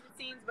behind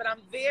the scenes, but I'm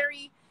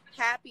very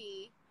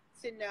happy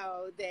to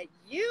know that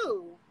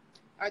you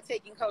are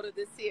taking hold of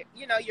this,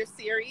 your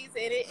series,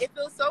 and it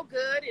feels so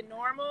good and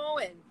normal,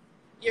 and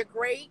you're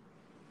great.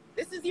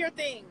 This is your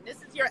thing.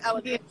 This is your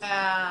element.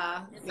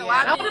 Yeah. So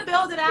I want to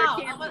build it out.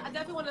 I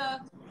definitely want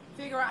to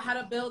figure out how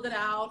to build it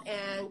out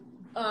and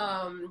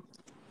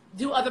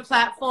do other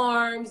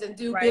platforms and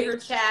do bigger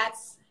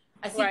chats.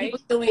 I see people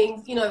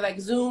doing, like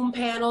Zoom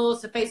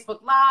panels to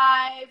Facebook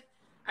Live.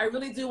 I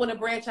really do want to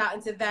branch out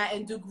into that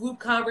and do group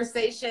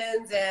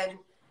conversations. And,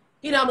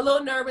 I'm a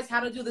little nervous how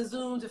to do the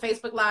Zoom to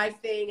Facebook Live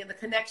thing and the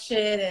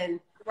connection. And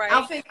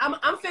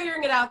I'm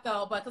figuring it out,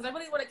 though, because I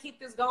really want to keep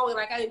this going.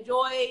 Like, I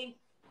enjoy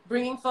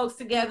bringing folks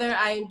together.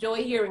 I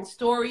enjoy hearing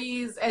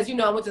stories. As you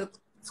know, I went to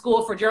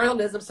school for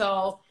journalism,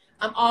 so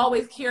I'm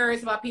always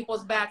curious about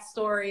people's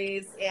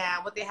backstories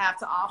and what they have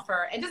to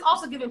offer. And just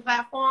also giving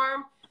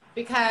platform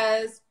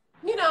because,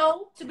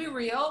 to be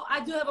real,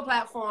 I do have a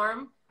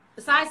platform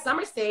besides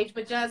Summer Stage,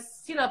 but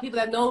just, people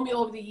that know me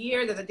over the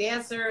years as a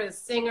dancer, as a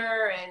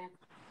singer, and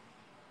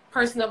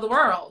person of the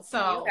world.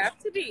 So you have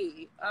to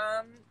be.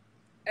 I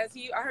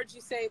heard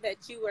you say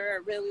that you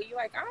were really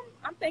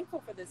I'm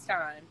thankful for this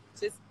time,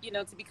 just,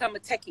 to become a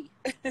techie.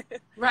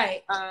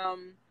 Right.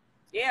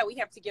 We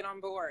have to get on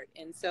board.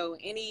 And so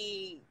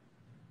any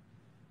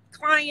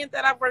client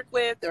that I've worked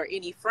with or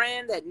any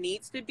friend that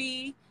needs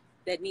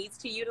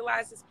to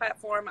utilize this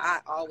platform, I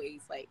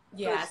always push,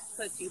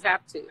 you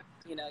have to,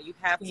 you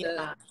have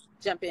to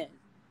jump in.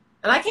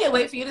 And I can't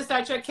wait for you to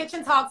start your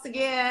kitchen talks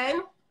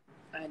again.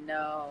 I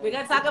know. We're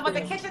going to talk about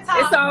the kitchen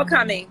talks. It's all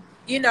coming.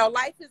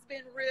 Life has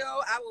been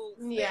real. I will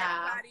spare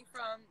everybody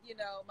from,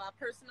 my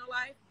personal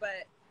life,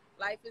 but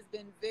life has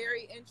been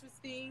very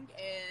interesting,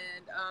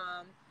 and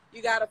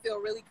you got to feel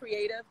really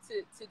creative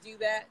to do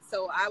that.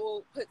 So I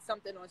will put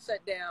something on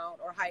shutdown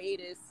or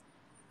hiatus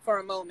for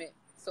a moment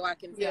so I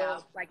can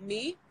feel like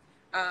me.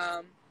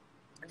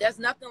 There's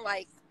nothing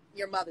like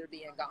your mother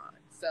being gone.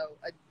 So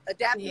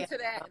adapting to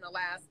that in the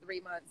last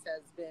 3 months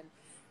has been,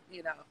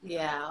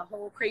 a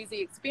whole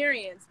crazy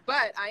experience.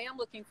 But I am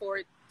looking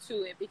forward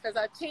to it because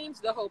I've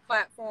changed the whole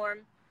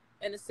platform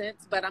in a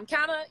sense. But I'm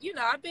kind of,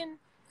 I've been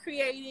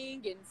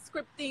creating and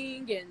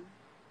scripting and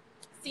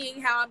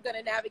seeing how I'm going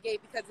to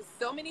navigate because there's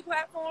so many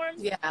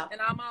platforms. Yeah.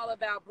 And I'm all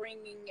about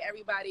bringing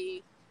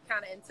everybody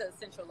kind of into a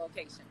central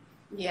location.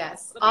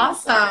 Yes. So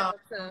awesome.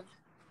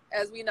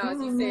 As we know, as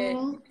you said,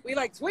 we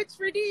like Twitch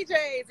for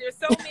DJs. There's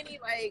so many,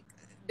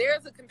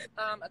 there's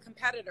a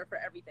competitor for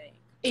everything.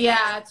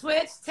 Yeah,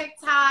 Twitch,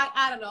 TikTok,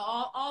 I don't know,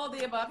 all of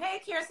the above. Hey,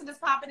 Kirsten just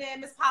popping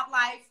in, Miss Pop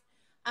Life.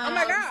 Oh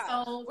my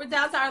God. So we're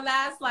down to our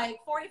last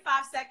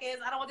 45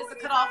 seconds. I don't want this to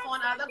cut off on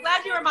us. I'm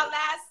glad you were my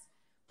last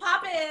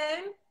pop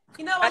in.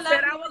 I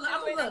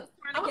love you.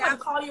 I'm going to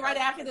call you right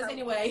after this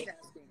anyway.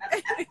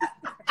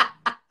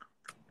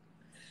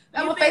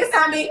 I'm going to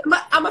FaceTime me.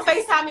 I'm going to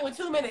FaceTime me in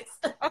 2 minutes.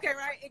 Okay,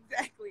 right,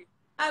 exactly.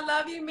 I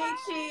love you,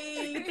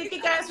 Michi. Thank you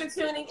guys for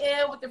tuning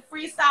in with the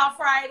Freestyle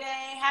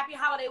Friday. Happy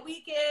holiday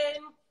weekend.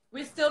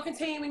 We're still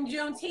continuing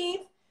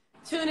Juneteenth.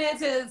 Tune in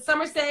to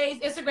Summer Stage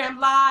Instagram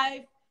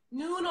Live,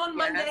 noon on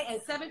Monday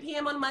and 7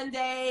 p.m. on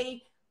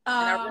Monday.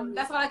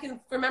 That's all I can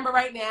remember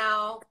right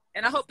now.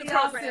 And I hope the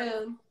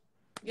program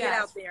get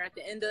out there at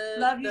the end of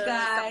Love you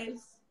guys.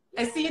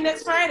 And see you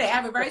next Friday. I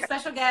have a very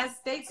special guest.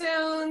 Stay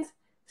tuned.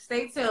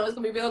 Stay tuned. It's going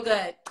to be real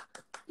good.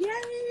 Yay.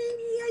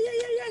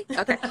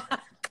 Okay.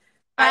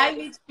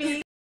 Bye,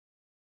 Michi.